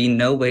 There would be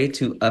no way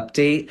to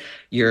update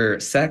your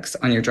sex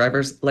on your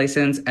driver's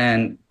license,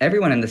 and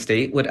everyone in the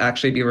state would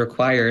actually be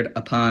required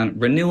upon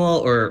renewal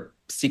or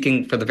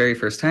seeking for the very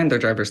first time their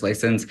driver's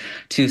license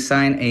to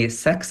sign a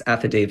sex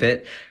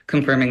affidavit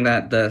confirming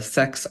that the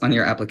sex on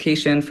your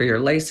application for your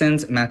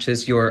license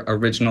matches your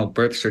original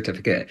birth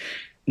certificate.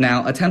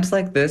 Now, attempts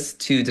like this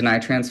to deny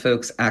trans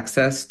folks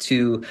access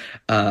to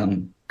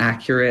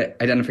accurate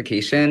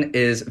identification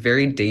is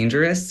very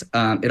dangerous.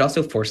 It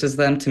also forces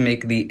them to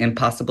make the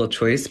impossible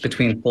choice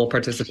between full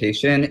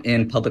participation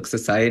in public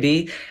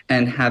society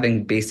and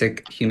having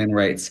basic human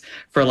rights.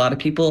 For a lot of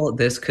people,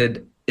 this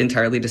could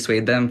entirely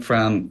dissuade them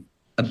from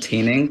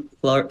obtaining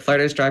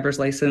Florida's driver's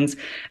license,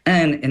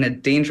 and in a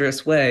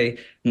dangerous way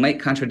might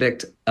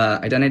contradict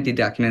identity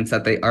documents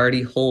that they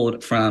already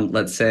hold from,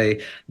 let's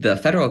say, the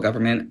federal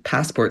government,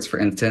 passports, for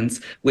instance,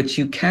 which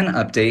you can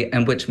update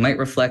and which might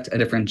reflect a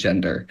different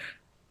gender.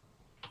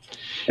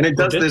 And it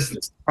does this,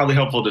 it's probably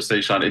helpful to say,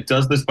 Sean, it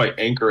does this by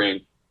anchoring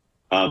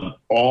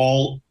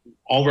all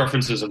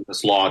references in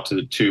this law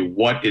to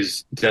what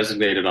is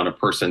designated on a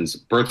person's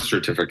birth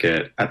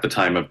certificate at the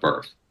time of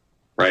birth,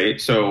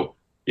 right? So,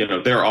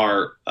 there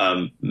are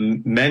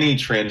many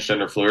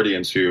transgender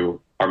Floridians who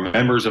are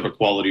members of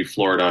Equality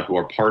Florida, who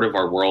are part of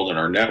our world and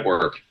our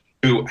network,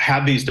 who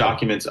have these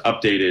documents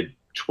updated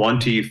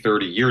 20,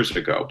 30 years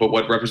ago. But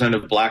what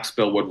Representative Black's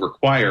bill would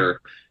require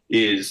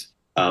is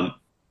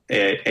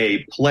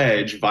a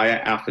pledge via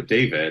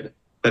affidavit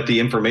that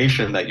the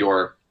information that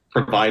you're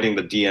providing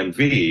the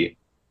DMV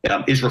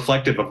is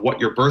reflective of what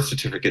your birth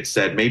certificate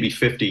said maybe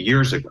 50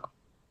 years ago.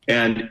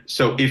 And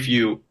so if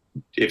you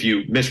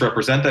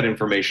misrepresent that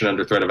information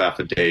under threat of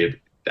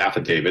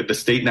affidavit, the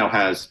state now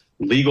has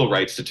legal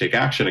rights to take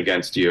action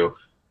against you.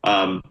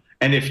 And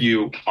if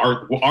you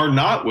are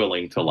not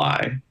willing to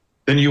lie,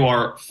 then you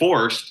are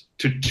forced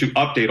to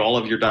update all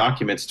of your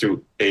documents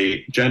to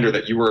a gender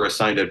that you were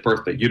assigned at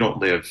birth that you don't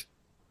live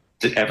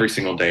every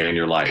single day in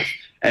your life.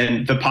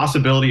 And the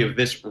possibility of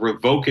this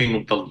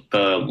revoking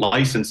the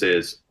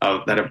licenses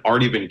that have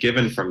already been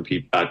given from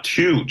to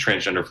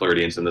transgender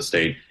Floridians in the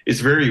state is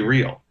very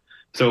real.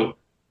 So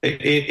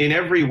in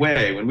every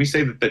way, when we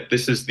say that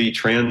this is the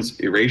trans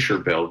erasure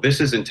bill, this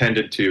is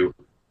intended to,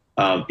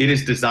 it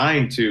is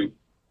designed to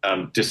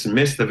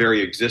dismiss the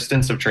very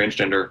existence of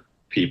transgender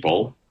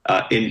people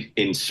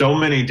in so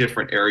many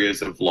different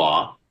areas of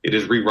law. It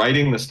is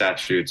rewriting the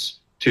statutes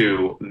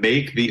to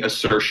make the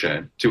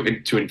assertion,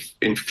 to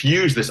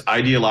infuse this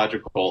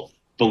ideological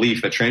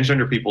belief that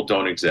transgender people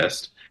don't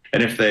exist.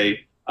 And if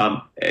they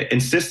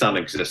insist on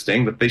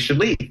existing, that they should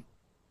leave,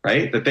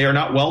 right? That they are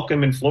not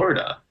welcome in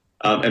Florida.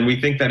 And we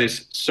think that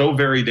is so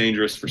very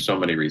dangerous for so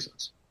many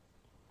reasons.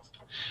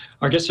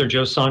 Our guests are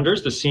Joe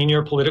Saunders, the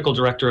Senior Political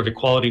Director of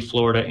Equality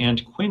Florida,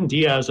 and Quinn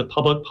Diaz, a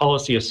Public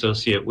Policy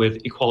Associate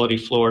with Equality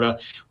Florida.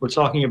 We're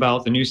talking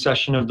about the new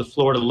session of the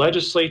Florida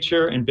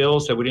Legislature and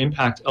bills that would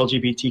impact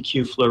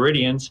LGBTQ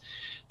Floridians.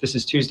 This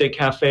is Tuesday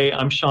Cafe.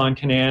 I'm Sean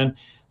Canan.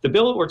 The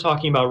bill that we're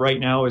talking about right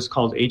now is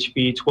called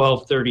HB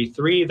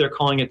 1233. They're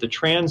calling it the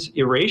Trans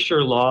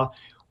Erasure Law.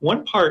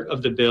 One part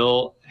of the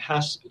bill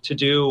has to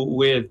do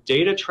with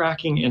data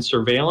tracking and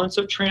surveillance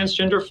of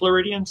transgender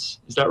Floridians.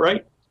 Is that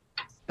right?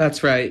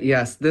 That's right.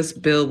 Yes. This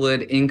bill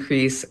would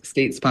increase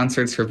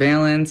state-sponsored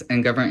surveillance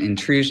and government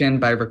intrusion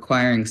by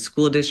requiring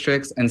school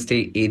districts and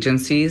state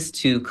agencies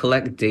to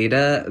collect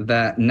data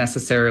that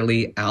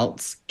necessarily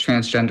outs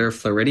transgender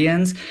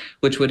Floridians,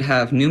 which would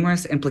have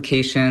numerous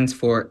implications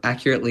for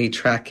accurately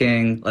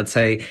tracking, let's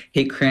say,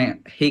 hate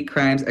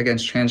crimes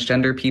against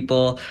transgender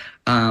people.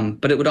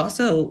 But it would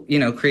also,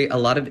 create a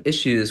lot of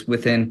issues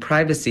within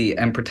privacy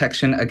and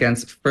protection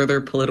against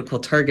further political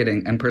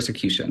targeting and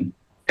persecution.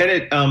 And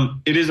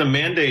it is a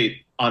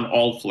mandate on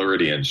all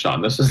Floridians,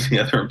 Sean. This is the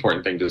other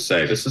important thing to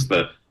say. This is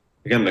the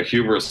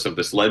hubris of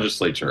this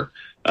legislature.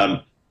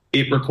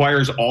 It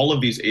requires all of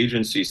these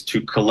agencies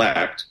to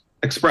collect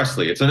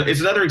expressly. It's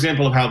another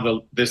example of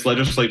how this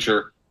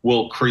legislature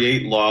will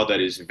create law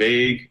that is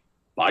vague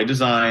by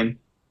design,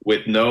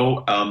 with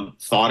no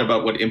thought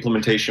about what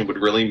implementation would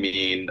really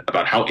mean,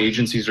 about how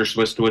agencies are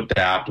supposed to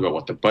adapt, about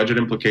what the budget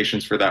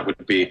implications for that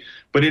would be.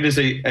 But it is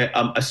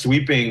a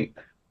sweeping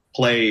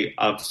play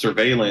of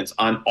surveillance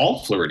on all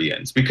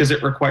Floridians, because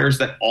it requires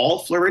that all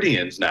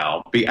Floridians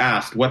now be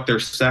asked what their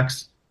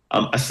sex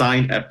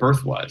assigned at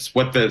birth was,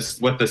 what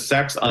the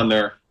sex on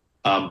their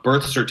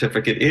birth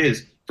certificate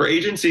is, for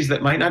agencies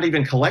that might not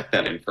even collect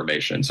that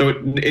information. So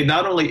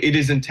it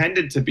is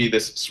intended to be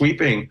this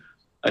sweeping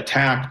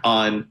attack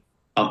on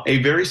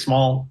a very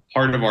small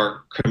part of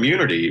our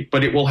community,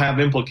 but it will have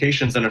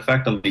implications and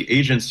effect on the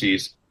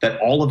agencies that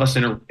all of us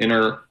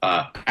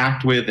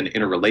interact with and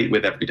interrelate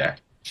with every day.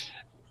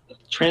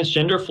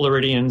 Transgender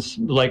Floridians,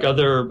 like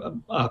other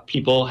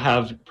people,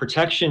 have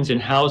protections in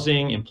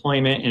housing,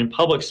 employment, and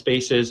public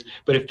spaces.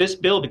 But if this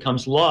bill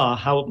becomes law,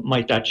 how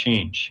might that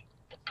change?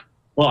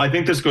 Well, I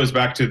think this goes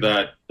back to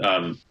that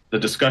the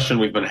discussion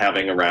we've been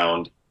having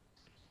around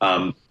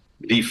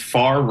the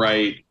far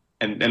right.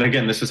 And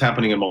again, this is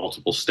happening in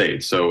multiple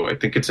states. So I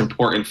think it's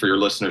important for your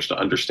listeners to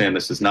understand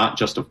this is not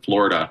just a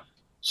Florida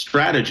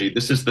strategy.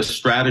 This is the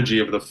strategy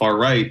of the far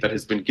right that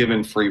has been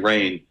given free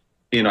rein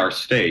in our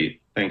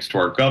state, thanks to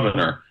our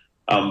governor.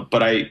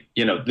 But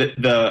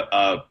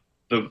the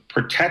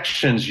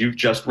protections you've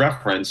just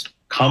referenced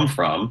come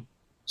from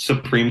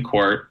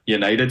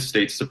United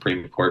States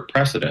Supreme Court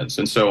precedents.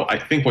 And so I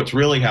think what's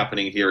really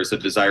happening here is a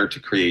desire to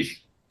create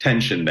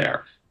tension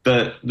there.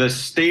 The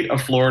state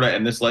of Florida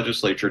and this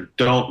legislature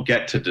don't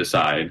get to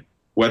decide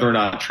whether or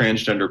not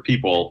transgender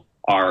people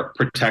are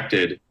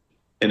protected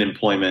in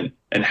employment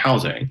and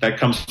housing. That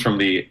comes from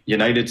the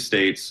United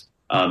States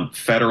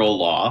federal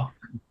law,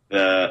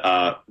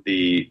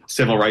 the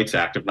Civil Rights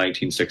Act of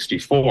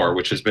 1964,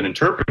 which has been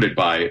interpreted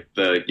by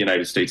the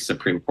United States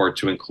Supreme Court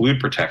to include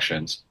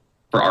protections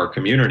for our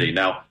community.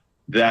 Now,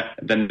 that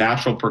the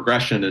natural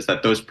progression is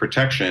that those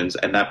protections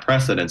and that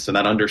precedence and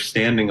that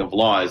understanding of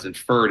law is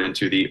inferred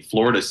into the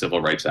Florida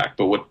Civil Rights Act.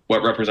 But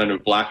what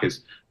Representative Black is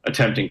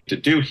attempting to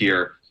do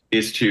here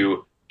is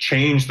to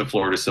change the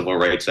Florida Civil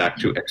Rights Act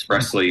to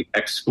expressly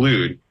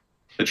exclude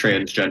the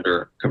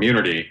transgender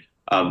community.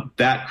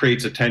 That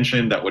creates a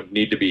tension that would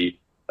need to be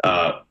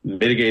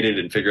mitigated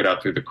and figured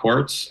out through the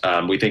courts.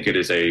 We think it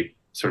is a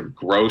sort of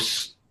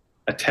gross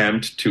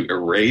attempt to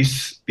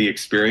erase the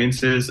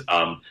experiences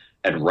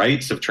and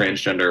rights of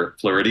transgender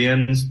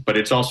Floridians, but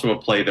it's also a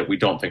play that we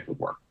don't think would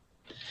work.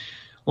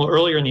 Well,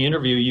 earlier in the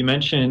interview, you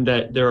mentioned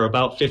that there are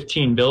about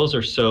 15 bills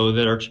or so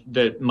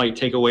that might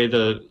take away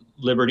the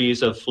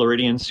liberties of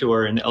Floridians who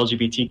are in the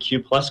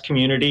LGBTQ plus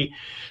community.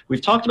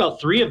 We've talked about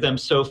 3 of them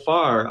so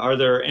far. Are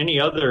there any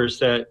others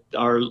that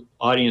our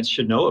audience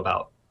should know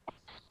about?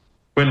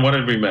 Quinn, what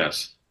did we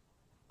miss?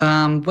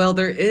 Well,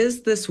 there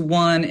is this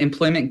one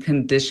employment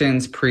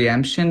conditions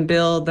preemption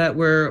bill that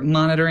we're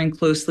monitoring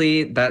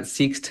closely that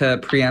seeks to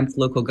preempt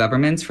local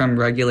governments from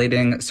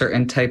regulating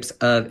certain types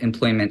of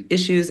employment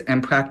issues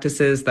and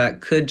practices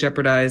that could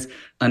jeopardize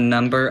a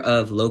number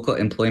of local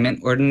employment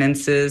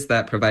ordinances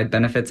that provide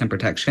benefits and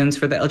protections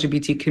for the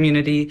LGBT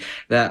community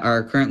that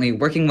are currently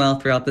working well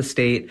throughout the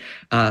state.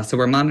 So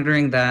we're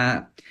monitoring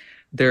that.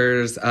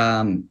 There's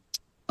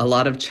a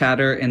lot of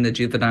chatter in the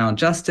juvenile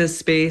justice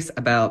space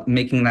about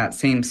making that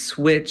same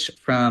switch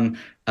from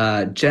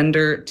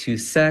gender to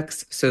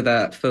sex so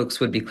that folks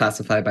would be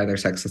classified by their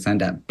sex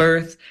assigned at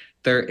birth.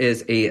 There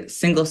is a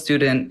single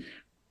student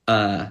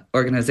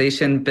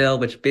organization bill,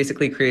 which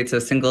basically creates a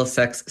single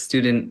sex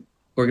student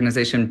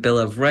organization bill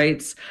of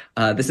rights.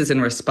 This is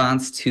in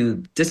response to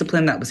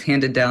discipline that was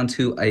handed down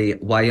to a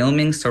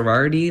Wyoming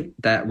sorority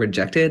that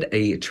rejected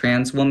a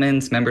trans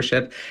woman's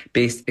membership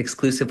based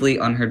exclusively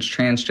on her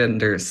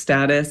transgender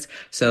status.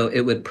 So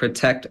it would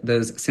protect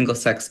those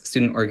single-sex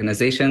student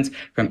organizations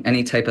from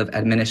any type of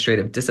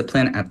administrative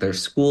discipline at their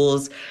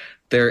schools.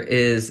 There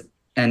is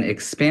an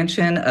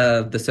expansion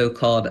of the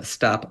so-called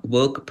Stop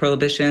Woke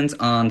prohibitions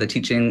on the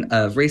teaching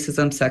of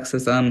racism,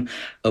 sexism,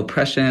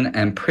 oppression,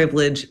 and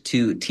privilege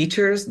to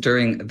teachers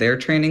during their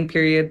training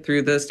period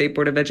through the State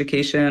Board of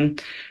Education.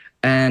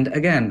 And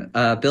again,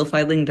 bill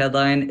filing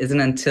deadline isn't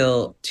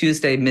until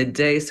Tuesday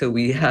midday, so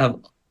we have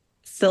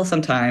still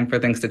some time for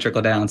things to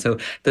trickle down. So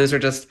those are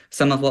just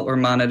some of what we're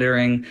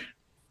monitoring.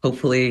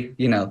 Hopefully,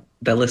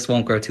 the list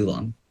won't grow too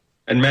long.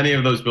 And many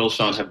of those bills,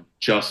 Sean, have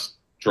just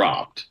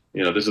dropped.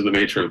 This is the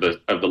nature of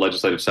the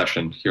legislative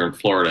session here in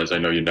Florida, as I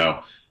know you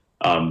know.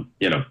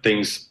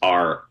 Things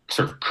are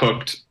sort of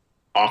cooked,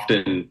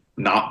 often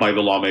not by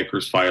the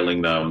lawmakers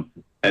filing them,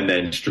 and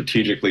then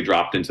strategically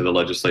dropped into the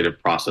legislative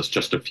process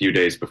just a few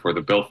days before the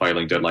bill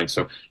filing deadline.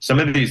 So some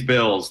of these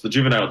bills, the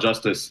juvenile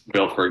justice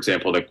bill, for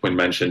example, that Quinn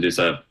mentioned, is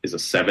a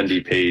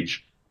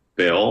 70-page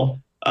bill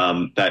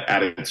that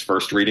at its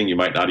first reading you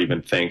might not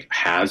even think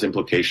has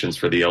implications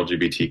for the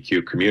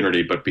LGBTQ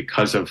community, but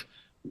because of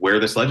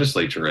where this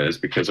legislature is,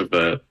 because of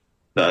the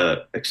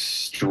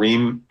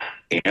extreme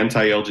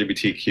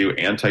anti-LGBTQ,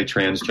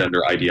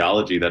 anti-transgender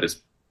ideology that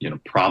is,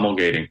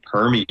 permeating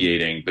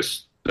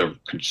the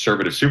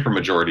conservative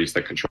supermajorities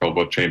that control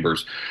both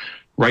chambers.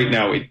 Right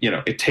now,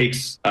 it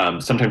takes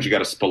sometimes you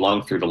got to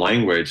spelunk through the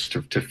language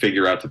to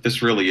figure out that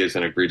this really is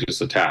an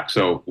egregious attack.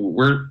 So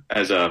we're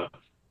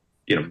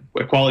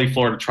Equality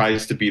Florida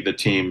tries to be the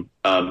team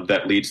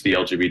that leads the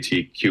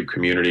LGBTQ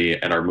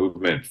community and our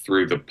movement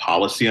through the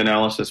policy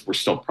analysis. We're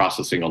still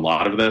processing a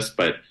lot of this,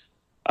 but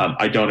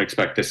I don't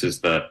expect this is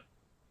the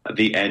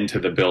end to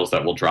the bills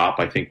that will drop.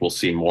 I think we'll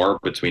see more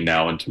between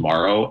now and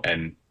tomorrow,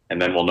 and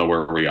then we'll know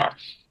where we are.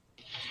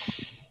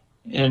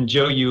 And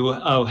Joe, you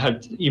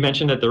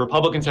mentioned that the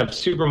Republicans have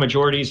super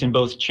majorities in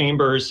both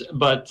chambers,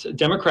 but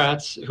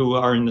Democrats, who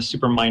are in the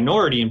super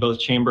minority in both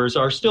chambers,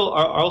 are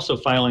also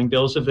filing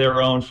bills of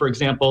their own. For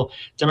example,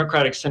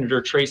 Democratic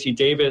Senator Tracy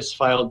Davis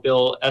filed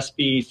Bill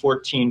SB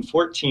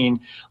 1414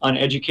 on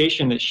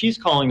education that she's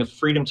calling the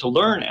Freedom to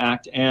Learn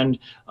Act, and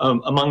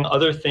among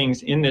other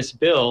things in this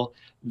bill,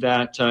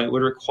 that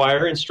would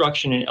require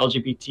instruction in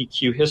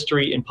LGBTQ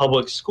history in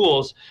public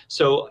schools.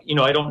 So,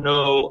 I don't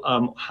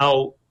know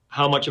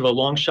how much of a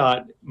long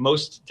shot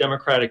most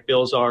Democratic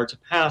bills are to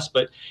pass,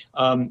 but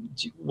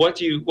what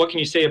can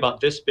you say about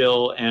this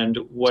bill and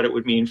what it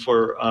would mean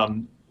for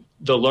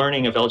the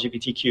learning of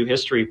LGBTQ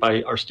history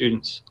by our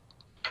students?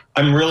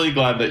 I'm really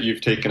glad that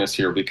you've taken us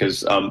here,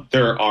 because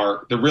there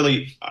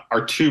really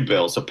are two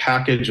bills, a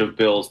package of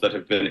bills that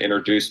have been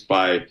introduced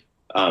by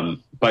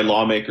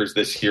lawmakers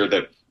this year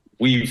that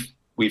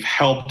we've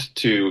helped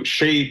to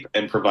shape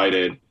and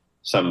provided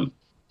some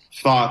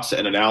thoughts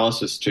and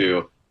analysis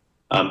to.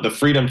 The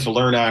Freedom to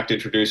Learn Act,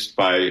 introduced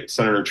by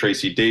Senator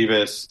Tracy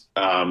Davis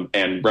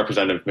and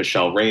Representative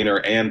Michelle Rayner,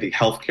 and the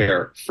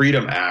Healthcare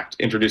Freedom Act,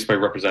 introduced by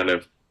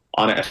Representative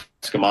Anna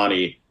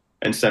Escamani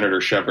and Senator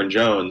Chevron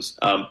Jones.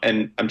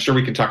 And I'm sure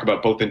we can talk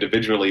about both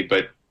individually,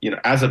 but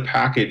as a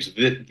package,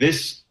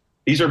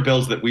 these are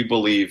bills that we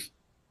believe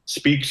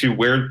speak to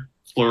where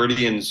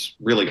Floridians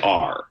really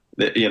are.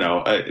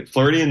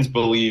 Floridians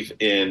believe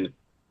in.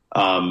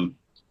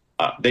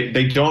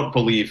 They don't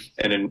believe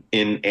in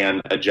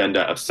an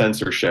agenda of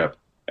censorship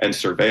and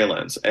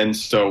surveillance. And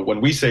so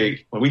when we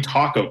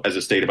talk as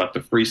a state about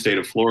the free state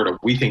of Florida,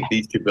 we think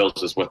these two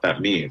bills is what that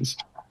means.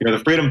 The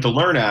Freedom to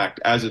Learn Act,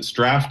 as it's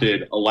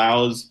drafted,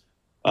 allows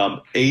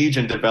age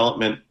and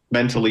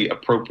developmentally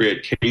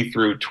appropriate K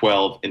through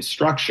 12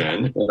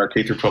 instruction in our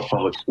K through 12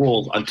 public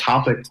schools on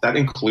topics that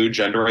include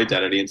gender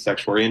identity and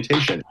sexual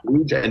orientation,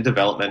 age and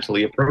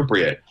developmentally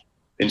appropriate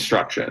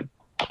instruction.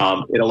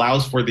 It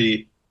allows for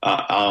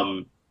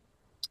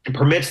it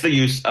permits the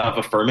use of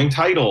affirming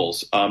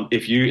titles.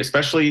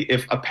 Especially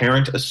if a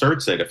parent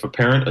asserts it, if a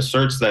parent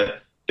asserts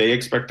that they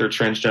expect their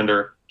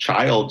transgender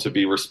child to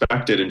be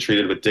respected and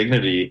treated with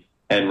dignity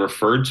and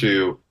referred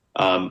to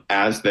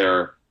as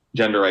their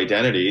gender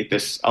identity,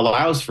 this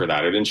allows for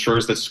that. It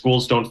ensures that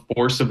schools don't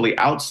forcibly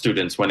out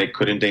students when it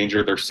could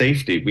endanger their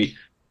safety.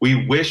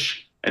 We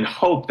wish and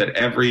hope that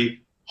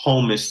every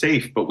home is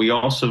safe, but we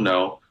also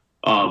know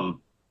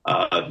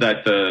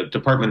that the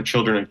Department of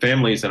Children and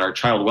Families and our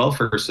child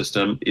welfare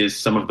system is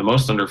some of the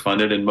most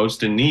underfunded and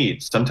most in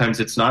need.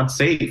 Sometimes it's not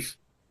safe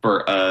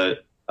for a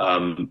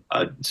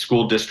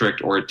school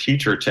district or a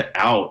teacher to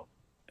out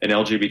an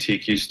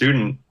LGBTQ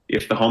student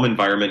if the home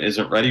environment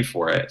isn't ready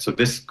for it. So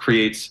this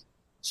creates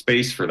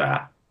space for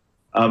that.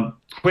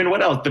 Quinn,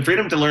 what else? The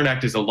Freedom to Learn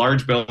Act is a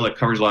large bill that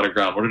covers a lot of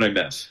ground. What did I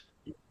miss?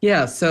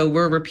 Yeah, so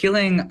we're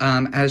repealing,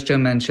 as Joe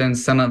mentioned,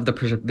 some of the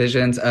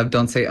provisions of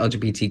Don't Say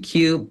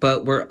LGBTQ,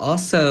 but we're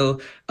also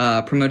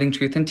promoting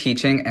truth in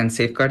teaching and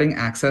safeguarding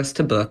access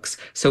to books.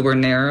 So we're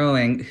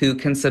narrowing who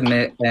can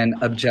submit an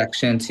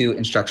objection to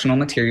instructional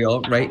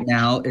material. Right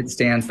now, it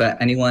stands that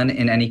anyone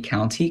in any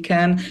county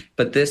can,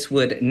 but this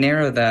would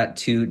narrow that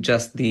to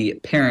just the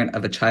parent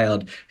of a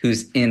child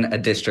who's in a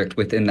district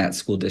within that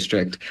school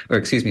district, or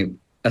excuse me,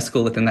 a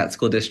school within that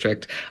school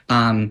district.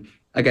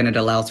 Again, it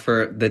allows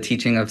for the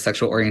teaching of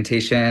sexual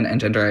orientation and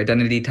gender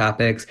identity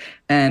topics.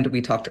 And we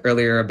talked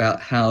earlier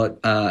about how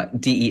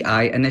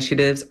DEI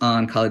initiatives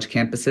on college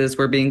campuses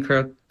were being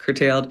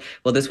curtailed.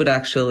 Well, this would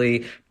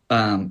actually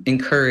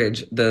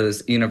encourage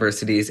those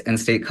universities and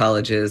state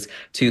colleges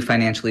to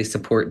financially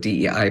support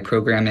DEI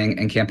programming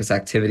and campus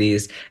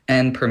activities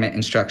and permit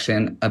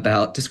instruction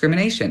about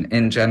discrimination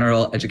in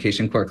general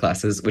education core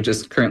classes, which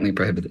is currently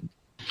prohibited.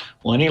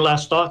 Well, any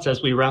last thoughts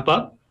as we wrap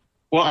up?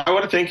 Well, I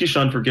want to thank you,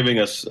 Sean, for giving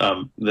us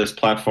this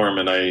platform.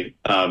 And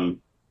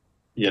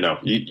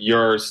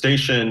your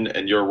station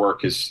and your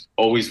work is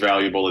always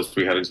valuable as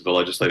we head into the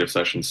legislative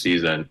session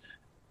season.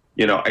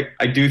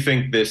 I do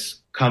think this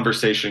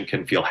conversation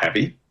can feel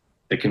heavy.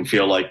 It can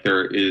feel like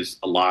there is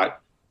a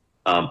lot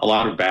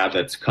of bad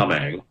that's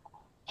coming.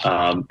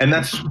 And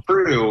that's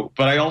true.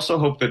 But I also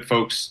hope that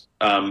folks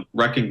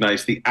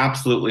recognize the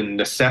absolute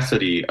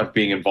necessity of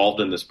being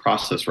involved in this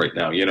process right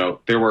now.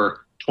 There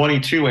were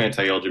 22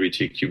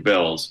 anti-LGBTQ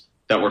bills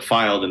that were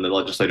filed in the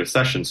legislative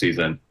session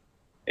season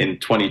in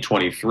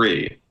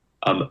 2023.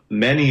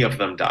 Many of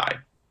them died.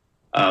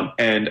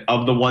 And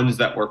of the ones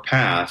that were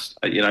passed,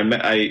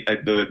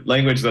 the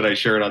language that I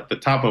shared at the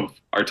top of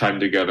our time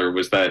together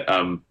was that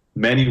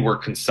many were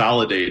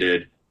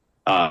consolidated.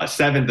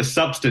 The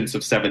substance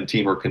of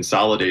 17 were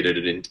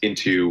consolidated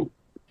into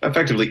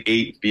effectively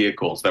 8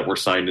 vehicles that were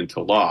signed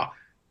into law.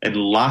 And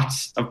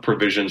lots of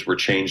provisions were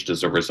changed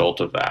as a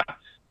result of that.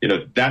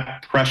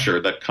 That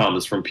pressure that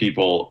comes from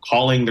people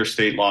calling their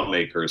state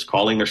lawmakers,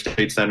 calling their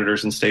state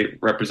senators and state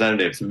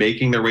representatives,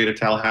 making their way to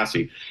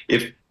Tallahassee.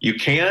 If you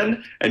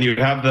can and you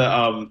have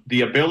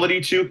the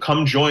ability to,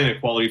 come join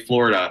Equality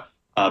Florida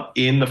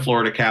in the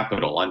Florida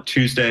Capitol on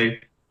Tuesday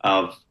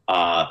of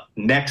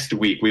Next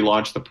week, we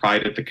launched the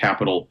Pride at the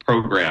Capitol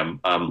program.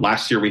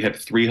 Last year, we had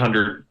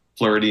 300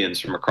 Floridians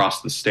from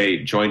across the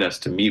state join us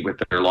to meet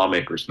with their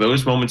lawmakers.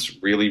 Those moments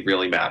really,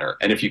 really matter.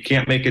 And if you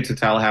can't make it to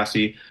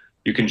Tallahassee,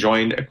 you can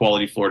join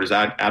Equality Florida's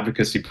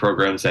advocacy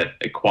programs at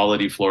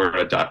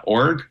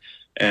equalityflorida.org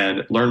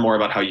and learn more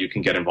about how you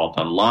can get involved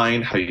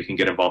online, how you can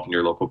get involved in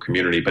your local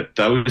community. But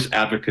those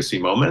advocacy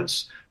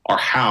moments are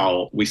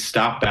how we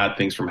stop bad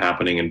things from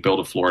happening and build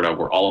a Florida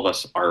where all of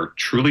us are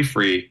truly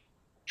free,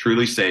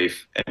 truly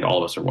safe, and all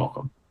of us are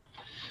welcome.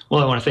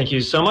 Well, I want to thank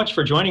you so much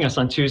for joining us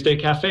on Tuesday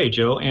Cafe,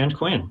 Joe and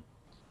Quinn.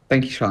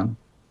 Thank you, Sean.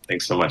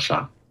 Thanks so much,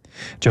 Sean.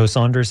 Joe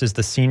Saunders is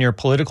the Senior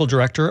Political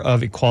Director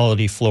of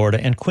Equality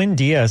Florida, and Quinn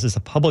Diaz is a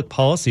Public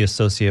Policy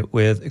Associate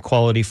with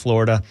Equality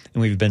Florida.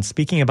 And we've been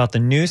speaking about the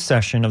new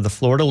session of the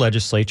Florida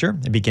Legislature.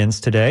 It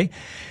begins today,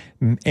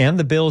 and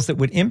the bills that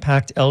would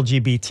impact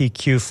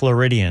LGBTQ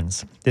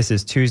Floridians. This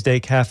is Tuesday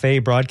Cafe,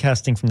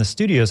 broadcasting from the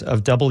studios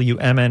of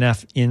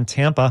WMNF in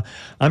Tampa.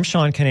 I'm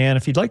Sean Canan.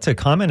 If you'd like to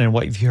comment on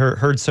what you've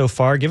heard so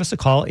far, give us a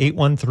call,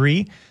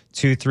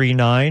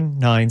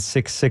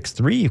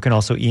 813-239-9663. You can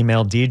also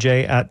email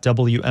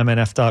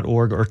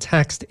dj@wmnf.org or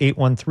text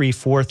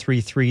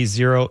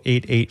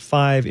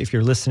 813-433-0885 if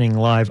you're listening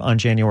live on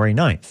January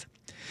 9th.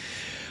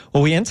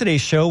 Well, we end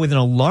today's show with an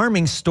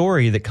alarming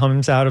story that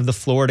comes out of the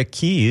Florida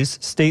Keys.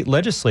 State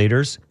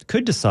legislators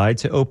could decide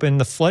to open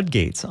the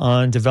floodgates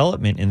on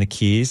development in the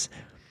Keys.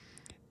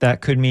 That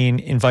could mean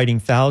inviting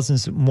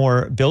thousands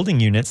more building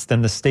units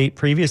than the state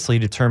previously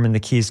determined the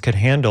Keys could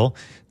handle.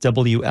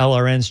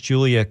 WLRN's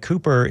Julia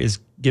Cooper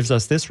gives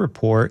us this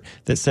report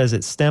that says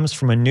it stems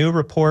from a new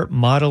report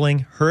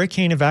modeling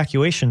hurricane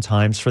evacuation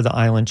times for the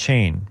island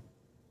chain.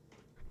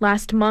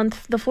 Last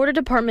month, the Florida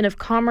Department of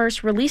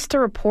Commerce released a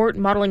report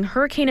modeling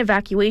hurricane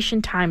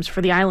evacuation times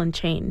for the island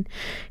chain.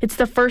 It's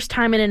the first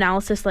time an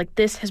analysis like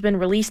this has been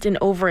released in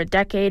over a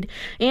decade,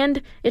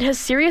 and it has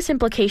serious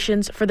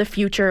implications for the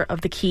future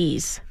of the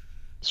Keys.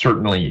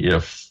 Certainly,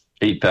 if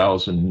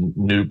 8,000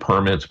 new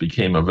permits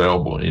became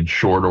available in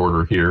short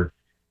order here,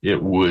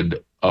 it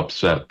would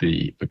upset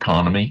the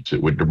economy.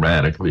 It would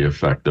dramatically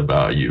affect the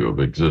value of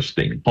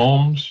existing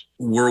homes.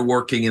 We're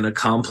working in a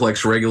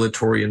complex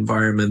regulatory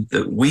environment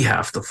that we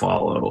have to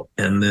follow,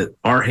 and that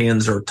our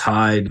hands are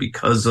tied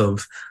because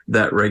of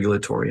that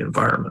regulatory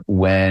environment.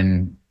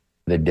 When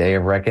the day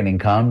of reckoning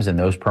comes and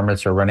those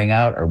permits are running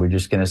out, are we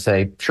just going to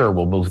say, sure,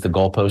 we'll move the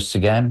goalposts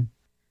again?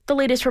 The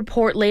latest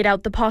report laid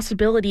out the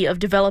possibility of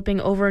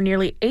developing over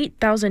nearly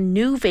 8,000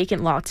 new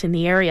vacant lots in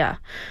the area.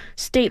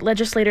 State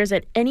legislators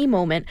at any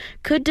moment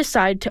could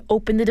decide to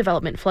open the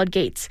development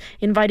floodgates,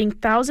 inviting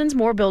thousands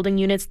more building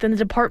units than the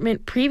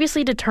department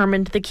previously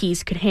determined the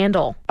Keys could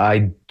handle.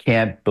 I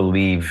can't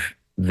believe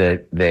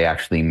that they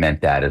actually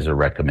meant that as a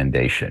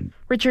recommendation.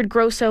 Richard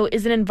Grosso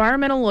is an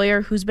environmental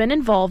lawyer who's been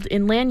involved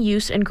in land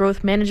use and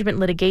growth management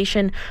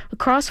litigation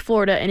across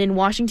Florida and in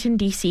Washington,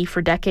 D.C.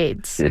 for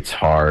decades. It's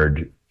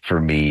hard for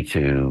me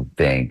to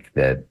think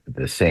that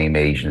the same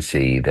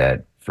agency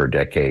that for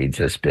decades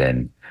has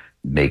been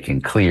making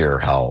clear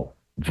how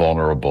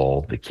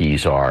vulnerable the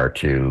Keys are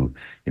to,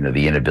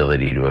 the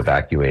inability to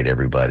evacuate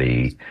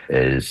everybody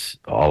is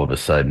all of a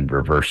sudden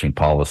reversing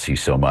policy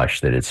so much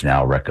that it's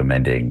now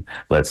recommending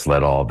let's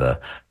let all the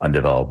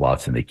undeveloped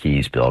lots in the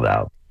Keys build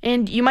out.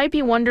 And you might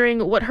be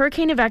wondering what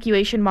hurricane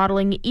evacuation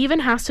modeling even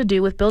has to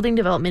do with building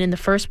development in the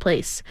first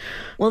place.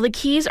 Well, the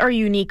Keys are a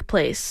unique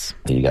place.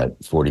 You got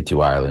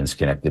 42 islands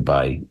connected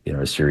by,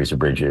 a series of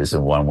bridges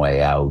and one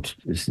way out,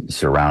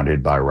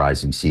 surrounded by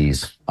rising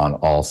seas on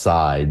all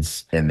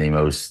sides in the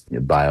most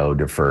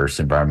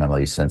biodiverse,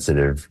 environmentally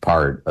sensitive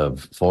part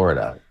of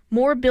Florida.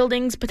 More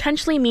buildings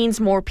potentially means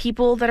more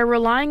people that are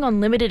relying on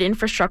limited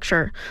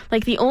infrastructure,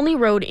 like the only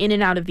road in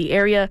and out of the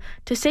area,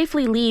 to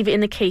safely leave in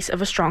the case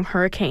of a strong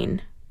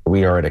hurricane.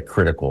 We are at a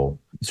critical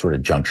sort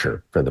of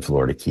juncture for the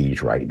Florida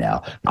Keys right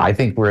now. I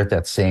think we're at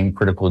that same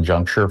critical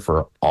juncture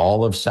for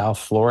all of South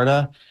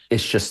Florida.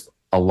 It's just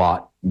a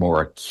lot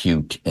more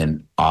acute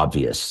and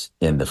obvious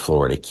in the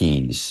Florida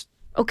Keys.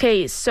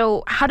 Okay,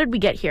 so how did we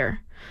get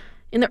here?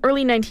 In the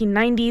early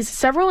 1990s,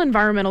 several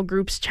environmental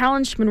groups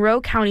challenged Monroe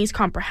County's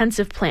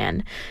comprehensive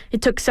plan.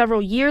 It took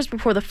several years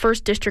before the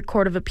First District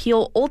Court of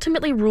Appeal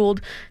ultimately ruled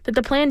that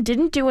the plan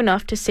didn't do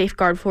enough to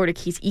safeguard Florida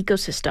Keys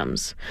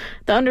ecosystems.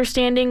 The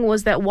understanding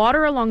was that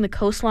water along the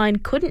coastline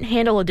couldn't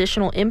handle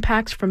additional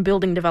impacts from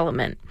building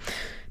development.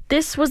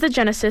 This was the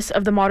genesis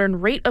of the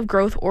modern Rate of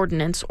Growth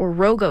Ordinance, or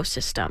ROGO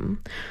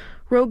system.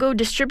 ROGO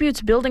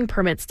distributes building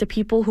permits to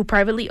people who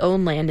privately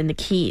own land in the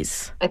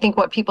Keys. I think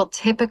what people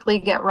typically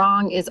get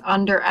wrong is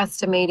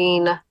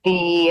underestimating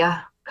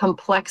the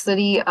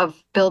complexity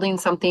of building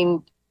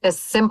something as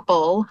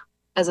simple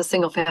as a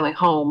single-family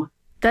home.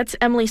 That's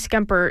Emily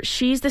Skemper.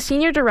 She's the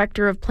Senior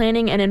Director of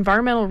Planning and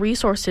Environmental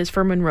Resources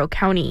for Monroe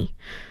County.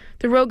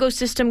 The ROGO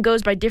system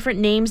goes by different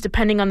names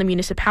depending on the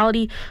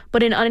municipality,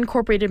 but in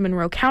unincorporated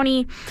Monroe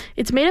County,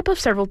 it's made up of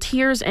several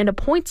tiers and a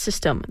point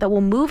system that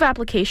will move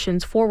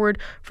applications forward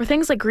for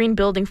things like green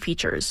building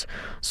features,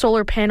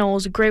 solar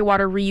panels, gray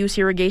water reuse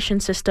irrigation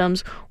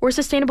systems, or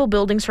sustainable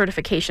building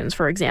certifications,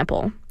 for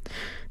example.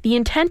 The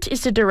intent is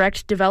to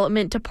direct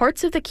development to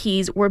parts of the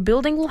Keys where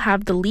building will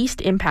have the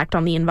least impact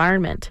on the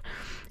environment.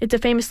 It's a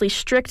famously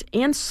strict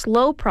and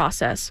slow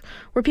process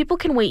where people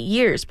can wait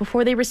years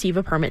before they receive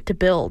a permit to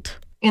build.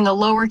 In the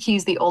lower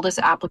Keys, the oldest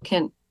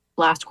applicant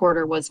last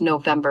quarter was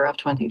November of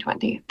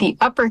 2020. The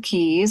upper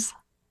Keys,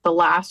 the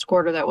last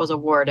quarter that was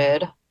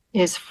awarded,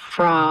 is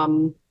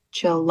from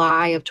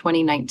July of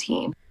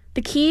 2019.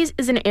 The Keys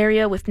is an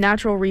area with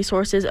natural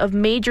resources of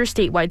major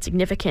statewide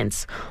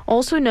significance,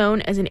 also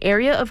known as an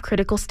area of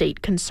critical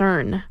state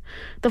concern.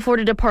 The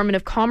Florida Department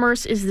of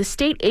Commerce is the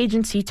state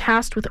agency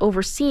tasked with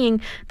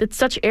overseeing that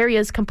such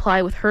areas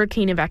comply with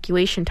hurricane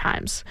evacuation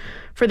times.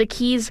 For the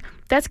Keys,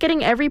 that's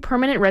getting every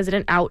permanent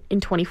resident out in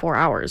 24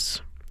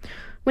 hours.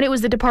 When it was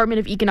the Department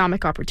of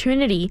Economic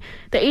Opportunity,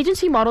 the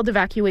agency modeled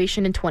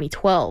evacuation in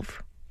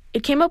 2012.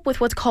 It came up with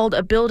what's called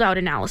a build-out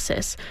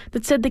analysis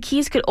that said the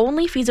Keys could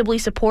only feasibly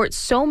support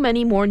so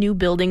many more new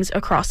buildings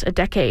across a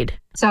decade.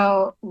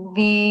 So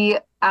the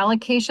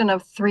allocation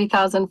of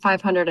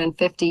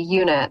 3,550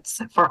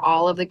 units for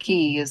all of the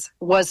Keys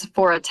was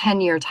for a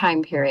 10-year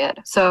time period.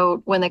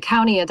 So when the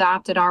county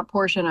adopted our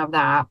portion of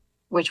that,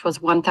 which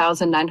was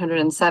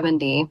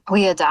 1,970,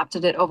 we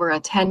adopted it over a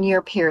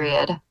 10-year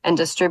period and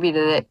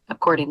distributed it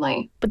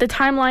accordingly. But the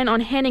timeline on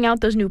handing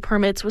out those new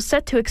permits was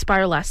set to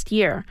expire last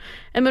year,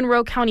 and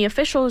Monroe County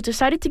officials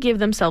decided to give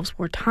themselves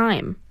more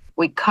time.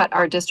 We cut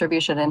our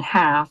distribution in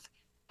half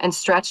and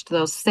stretched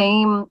those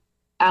same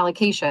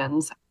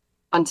allocations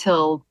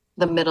until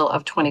the middle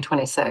of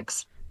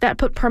 2026. That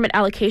put permit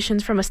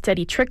allocations from a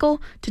steady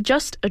trickle to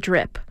just a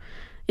drip.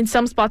 In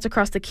some spots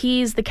across the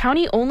Keys, the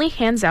county only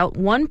hands out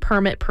one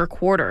permit per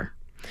quarter.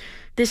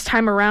 This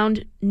time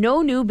around,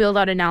 no new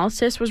build-out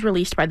analysis was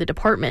released by the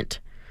department.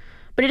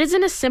 But it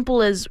isn't as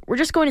simple as we're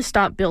just going to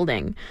stop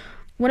building.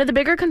 One of the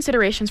bigger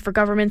considerations for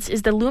governments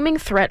is the looming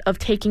threat of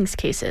takings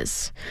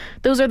cases.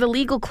 Those are the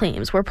legal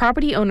claims where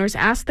property owners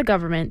ask the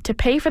government to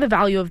pay for the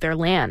value of their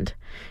land.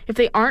 If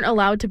they aren't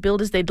allowed to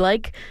build as they'd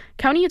like,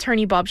 County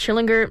Attorney Bob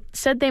Schillinger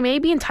said they may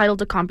be entitled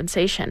to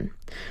compensation.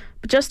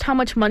 But just how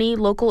much money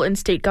local and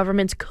state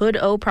governments could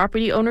owe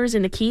property owners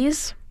in the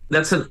Keys?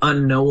 That's an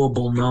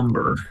unknowable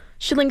number.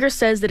 Schillinger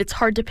says that it's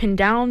hard to pin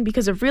down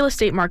because of real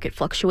estate market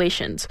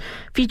fluctuations,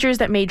 features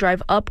that may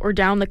drive up or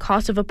down the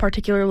cost of a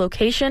particular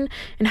location,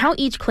 and how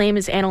each claim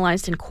is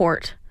analyzed in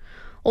court.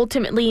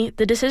 Ultimately,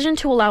 the decision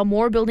to allow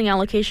more building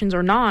allocations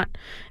or not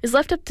is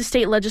left up to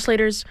state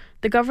legislators,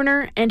 the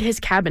governor, and his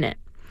cabinet.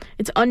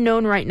 It's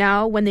unknown right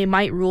now when they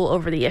might rule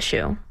over the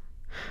issue.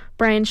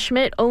 Brian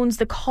Schmidt owns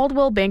the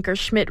Caldwell Banker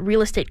Schmidt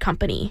Real Estate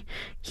Company.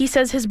 He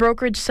says his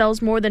brokerage sells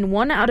more than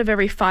 1 out of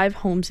every 5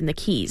 homes in the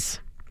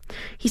Keys.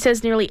 He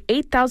says nearly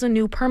 8,000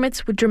 new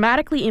permits would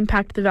dramatically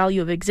impact the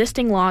value of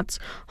existing lots,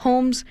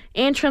 homes,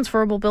 and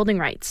transferable building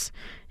rights.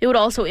 It would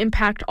also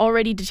impact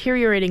already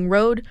deteriorating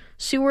road,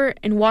 sewer,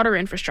 and water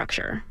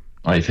infrastructure.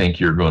 I think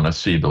you're going to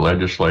see the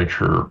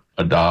legislature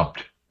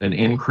adopt an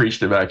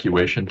increased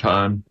evacuation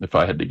time. If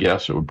I had to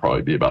guess, it would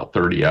probably be about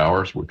 30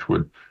 hours, which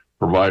would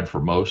provide for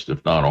most,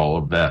 if not all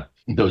of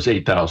those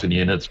 8,000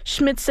 units.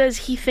 Schmidt says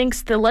he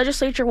thinks the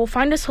legislature will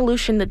find a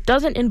solution that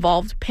doesn't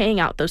involve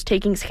paying out those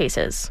takings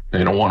cases.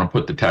 They don't want to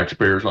put the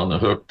taxpayers on the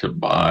hook to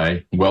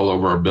buy well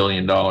over $1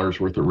 billion worth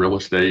of real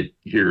estate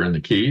here in the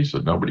Keys. So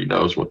nobody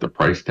knows what the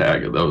price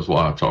tag of those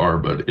lots are,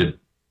 but it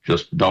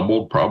just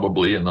doubled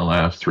probably in the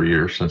last 3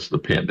 years since the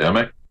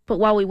pandemic. But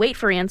while we wait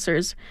for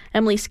answers,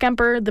 Emily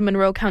Skemper, the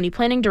Monroe County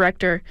Planning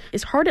Director,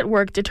 is hard at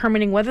work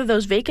determining whether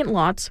those vacant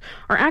lots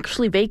are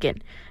actually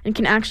vacant and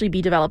can actually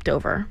be developed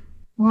over.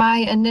 My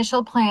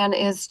initial plan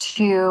is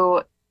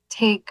to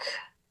take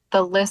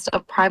the list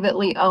of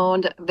privately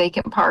owned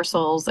vacant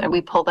parcels and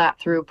we pull that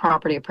through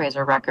property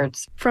appraiser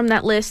records. From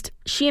that list,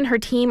 she and her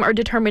team are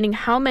determining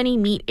how many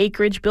meet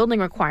acreage building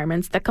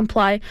requirements that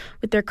comply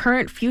with their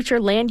current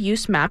future land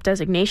use map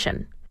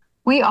designation.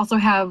 We also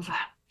have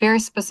very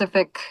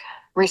specific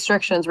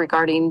restrictions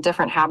regarding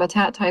different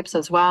habitat types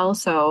as well.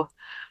 So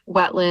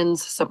wetlands,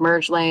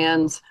 submerged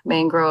lands,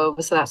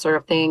 mangroves, that sort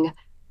of thing.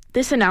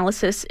 This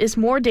analysis is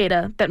more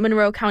data that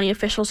Monroe County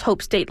officials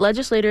hope state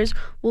legislators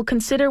will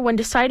consider when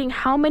deciding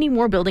how many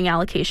more building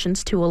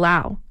allocations to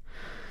allow.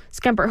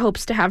 Skemper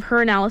hopes to have her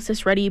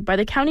analysis ready by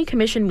the County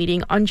Commission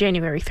meeting on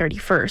January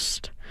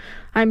 31st.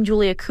 I'm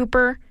Julia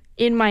Cooper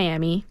in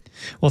Miami.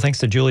 Well, thanks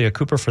to Julia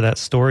Cooper for that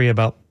story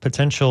about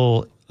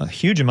a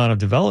huge amount of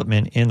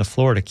development in the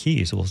Florida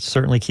Keys. We'll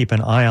certainly keep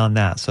an eye on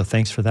that. So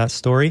thanks for that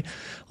story.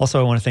 Also,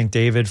 I want to thank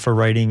David for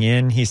writing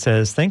in. He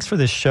says, thanks for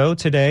this show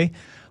today.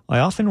 I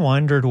often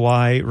wondered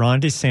why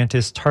Ron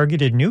DeSantis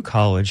targeted New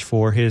College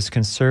for his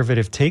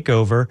conservative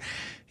takeover.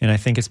 And I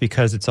think it's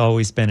because it's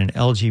always been an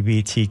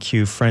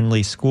LGBTQ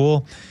friendly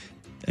school.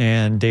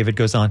 And David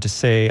goes on to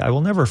say, I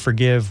will never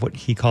forgive what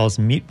he calls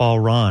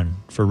Meatball Ron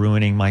for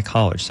ruining my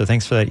college. So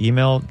thanks for that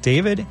email,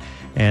 David.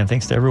 And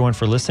thanks to everyone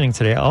for listening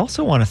today. I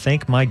also want to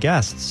thank my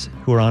guests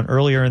who were on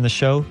earlier in the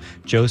show,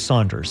 Joe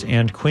Saunders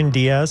and Quinn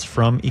Diaz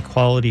from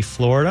Equality,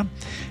 Florida.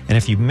 And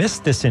if you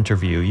missed this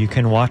interview, you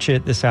can watch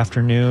it this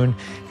afternoon.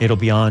 It'll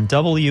be on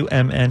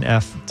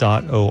WMNF.org.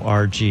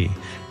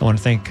 I want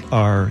to thank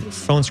our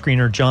phone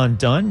screener, John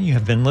Dunn. You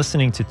have been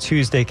listening to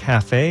Tuesday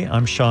Cafe.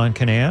 I'm Sean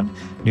Canan,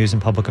 News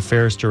and Public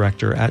Affairs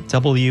Director at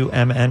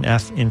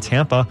WMNF in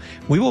Tampa.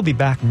 We will be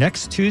back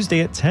next Tuesday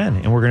at 10,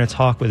 and we're going to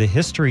talk with a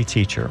history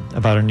teacher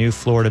about a new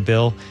Florida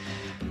bill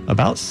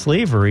about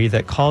slavery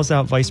that calls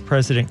out Vice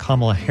President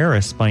Kamala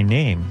Harris by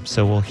name.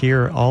 So we'll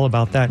hear all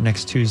about that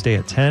next Tuesday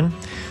at 10.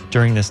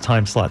 During this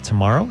time slot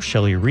tomorrow,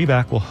 Shelley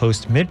Reback will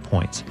host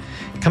Midpoint.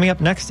 Coming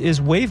up next is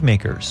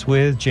Wavemakers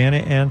with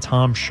Janet and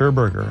Tom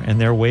Scherberger, and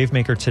their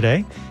Wavemaker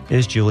today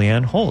is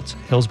Julianne Holt,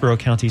 Hillsborough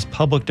County's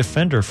public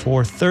defender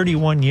for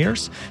 31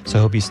 years. So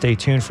I hope you stay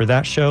tuned for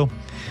that show.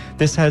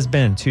 This has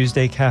been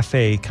Tuesday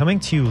Cafe, coming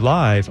to you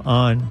live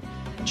on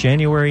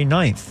January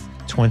 9th,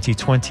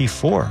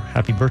 2024.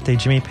 Happy birthday,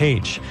 Jimmy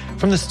Page.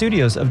 From the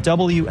studios of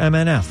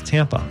WMNF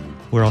Tampa.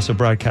 We're also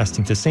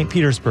broadcasting to St.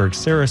 Petersburg,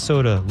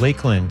 Sarasota,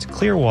 Lakeland,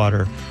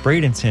 Clearwater,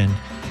 Bradenton,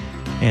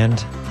 and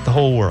the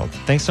whole world.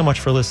 Thanks so much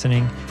for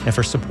listening and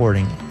for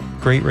supporting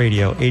great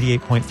radio,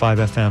 88.5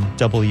 FM,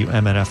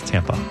 WMNF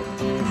Tampa.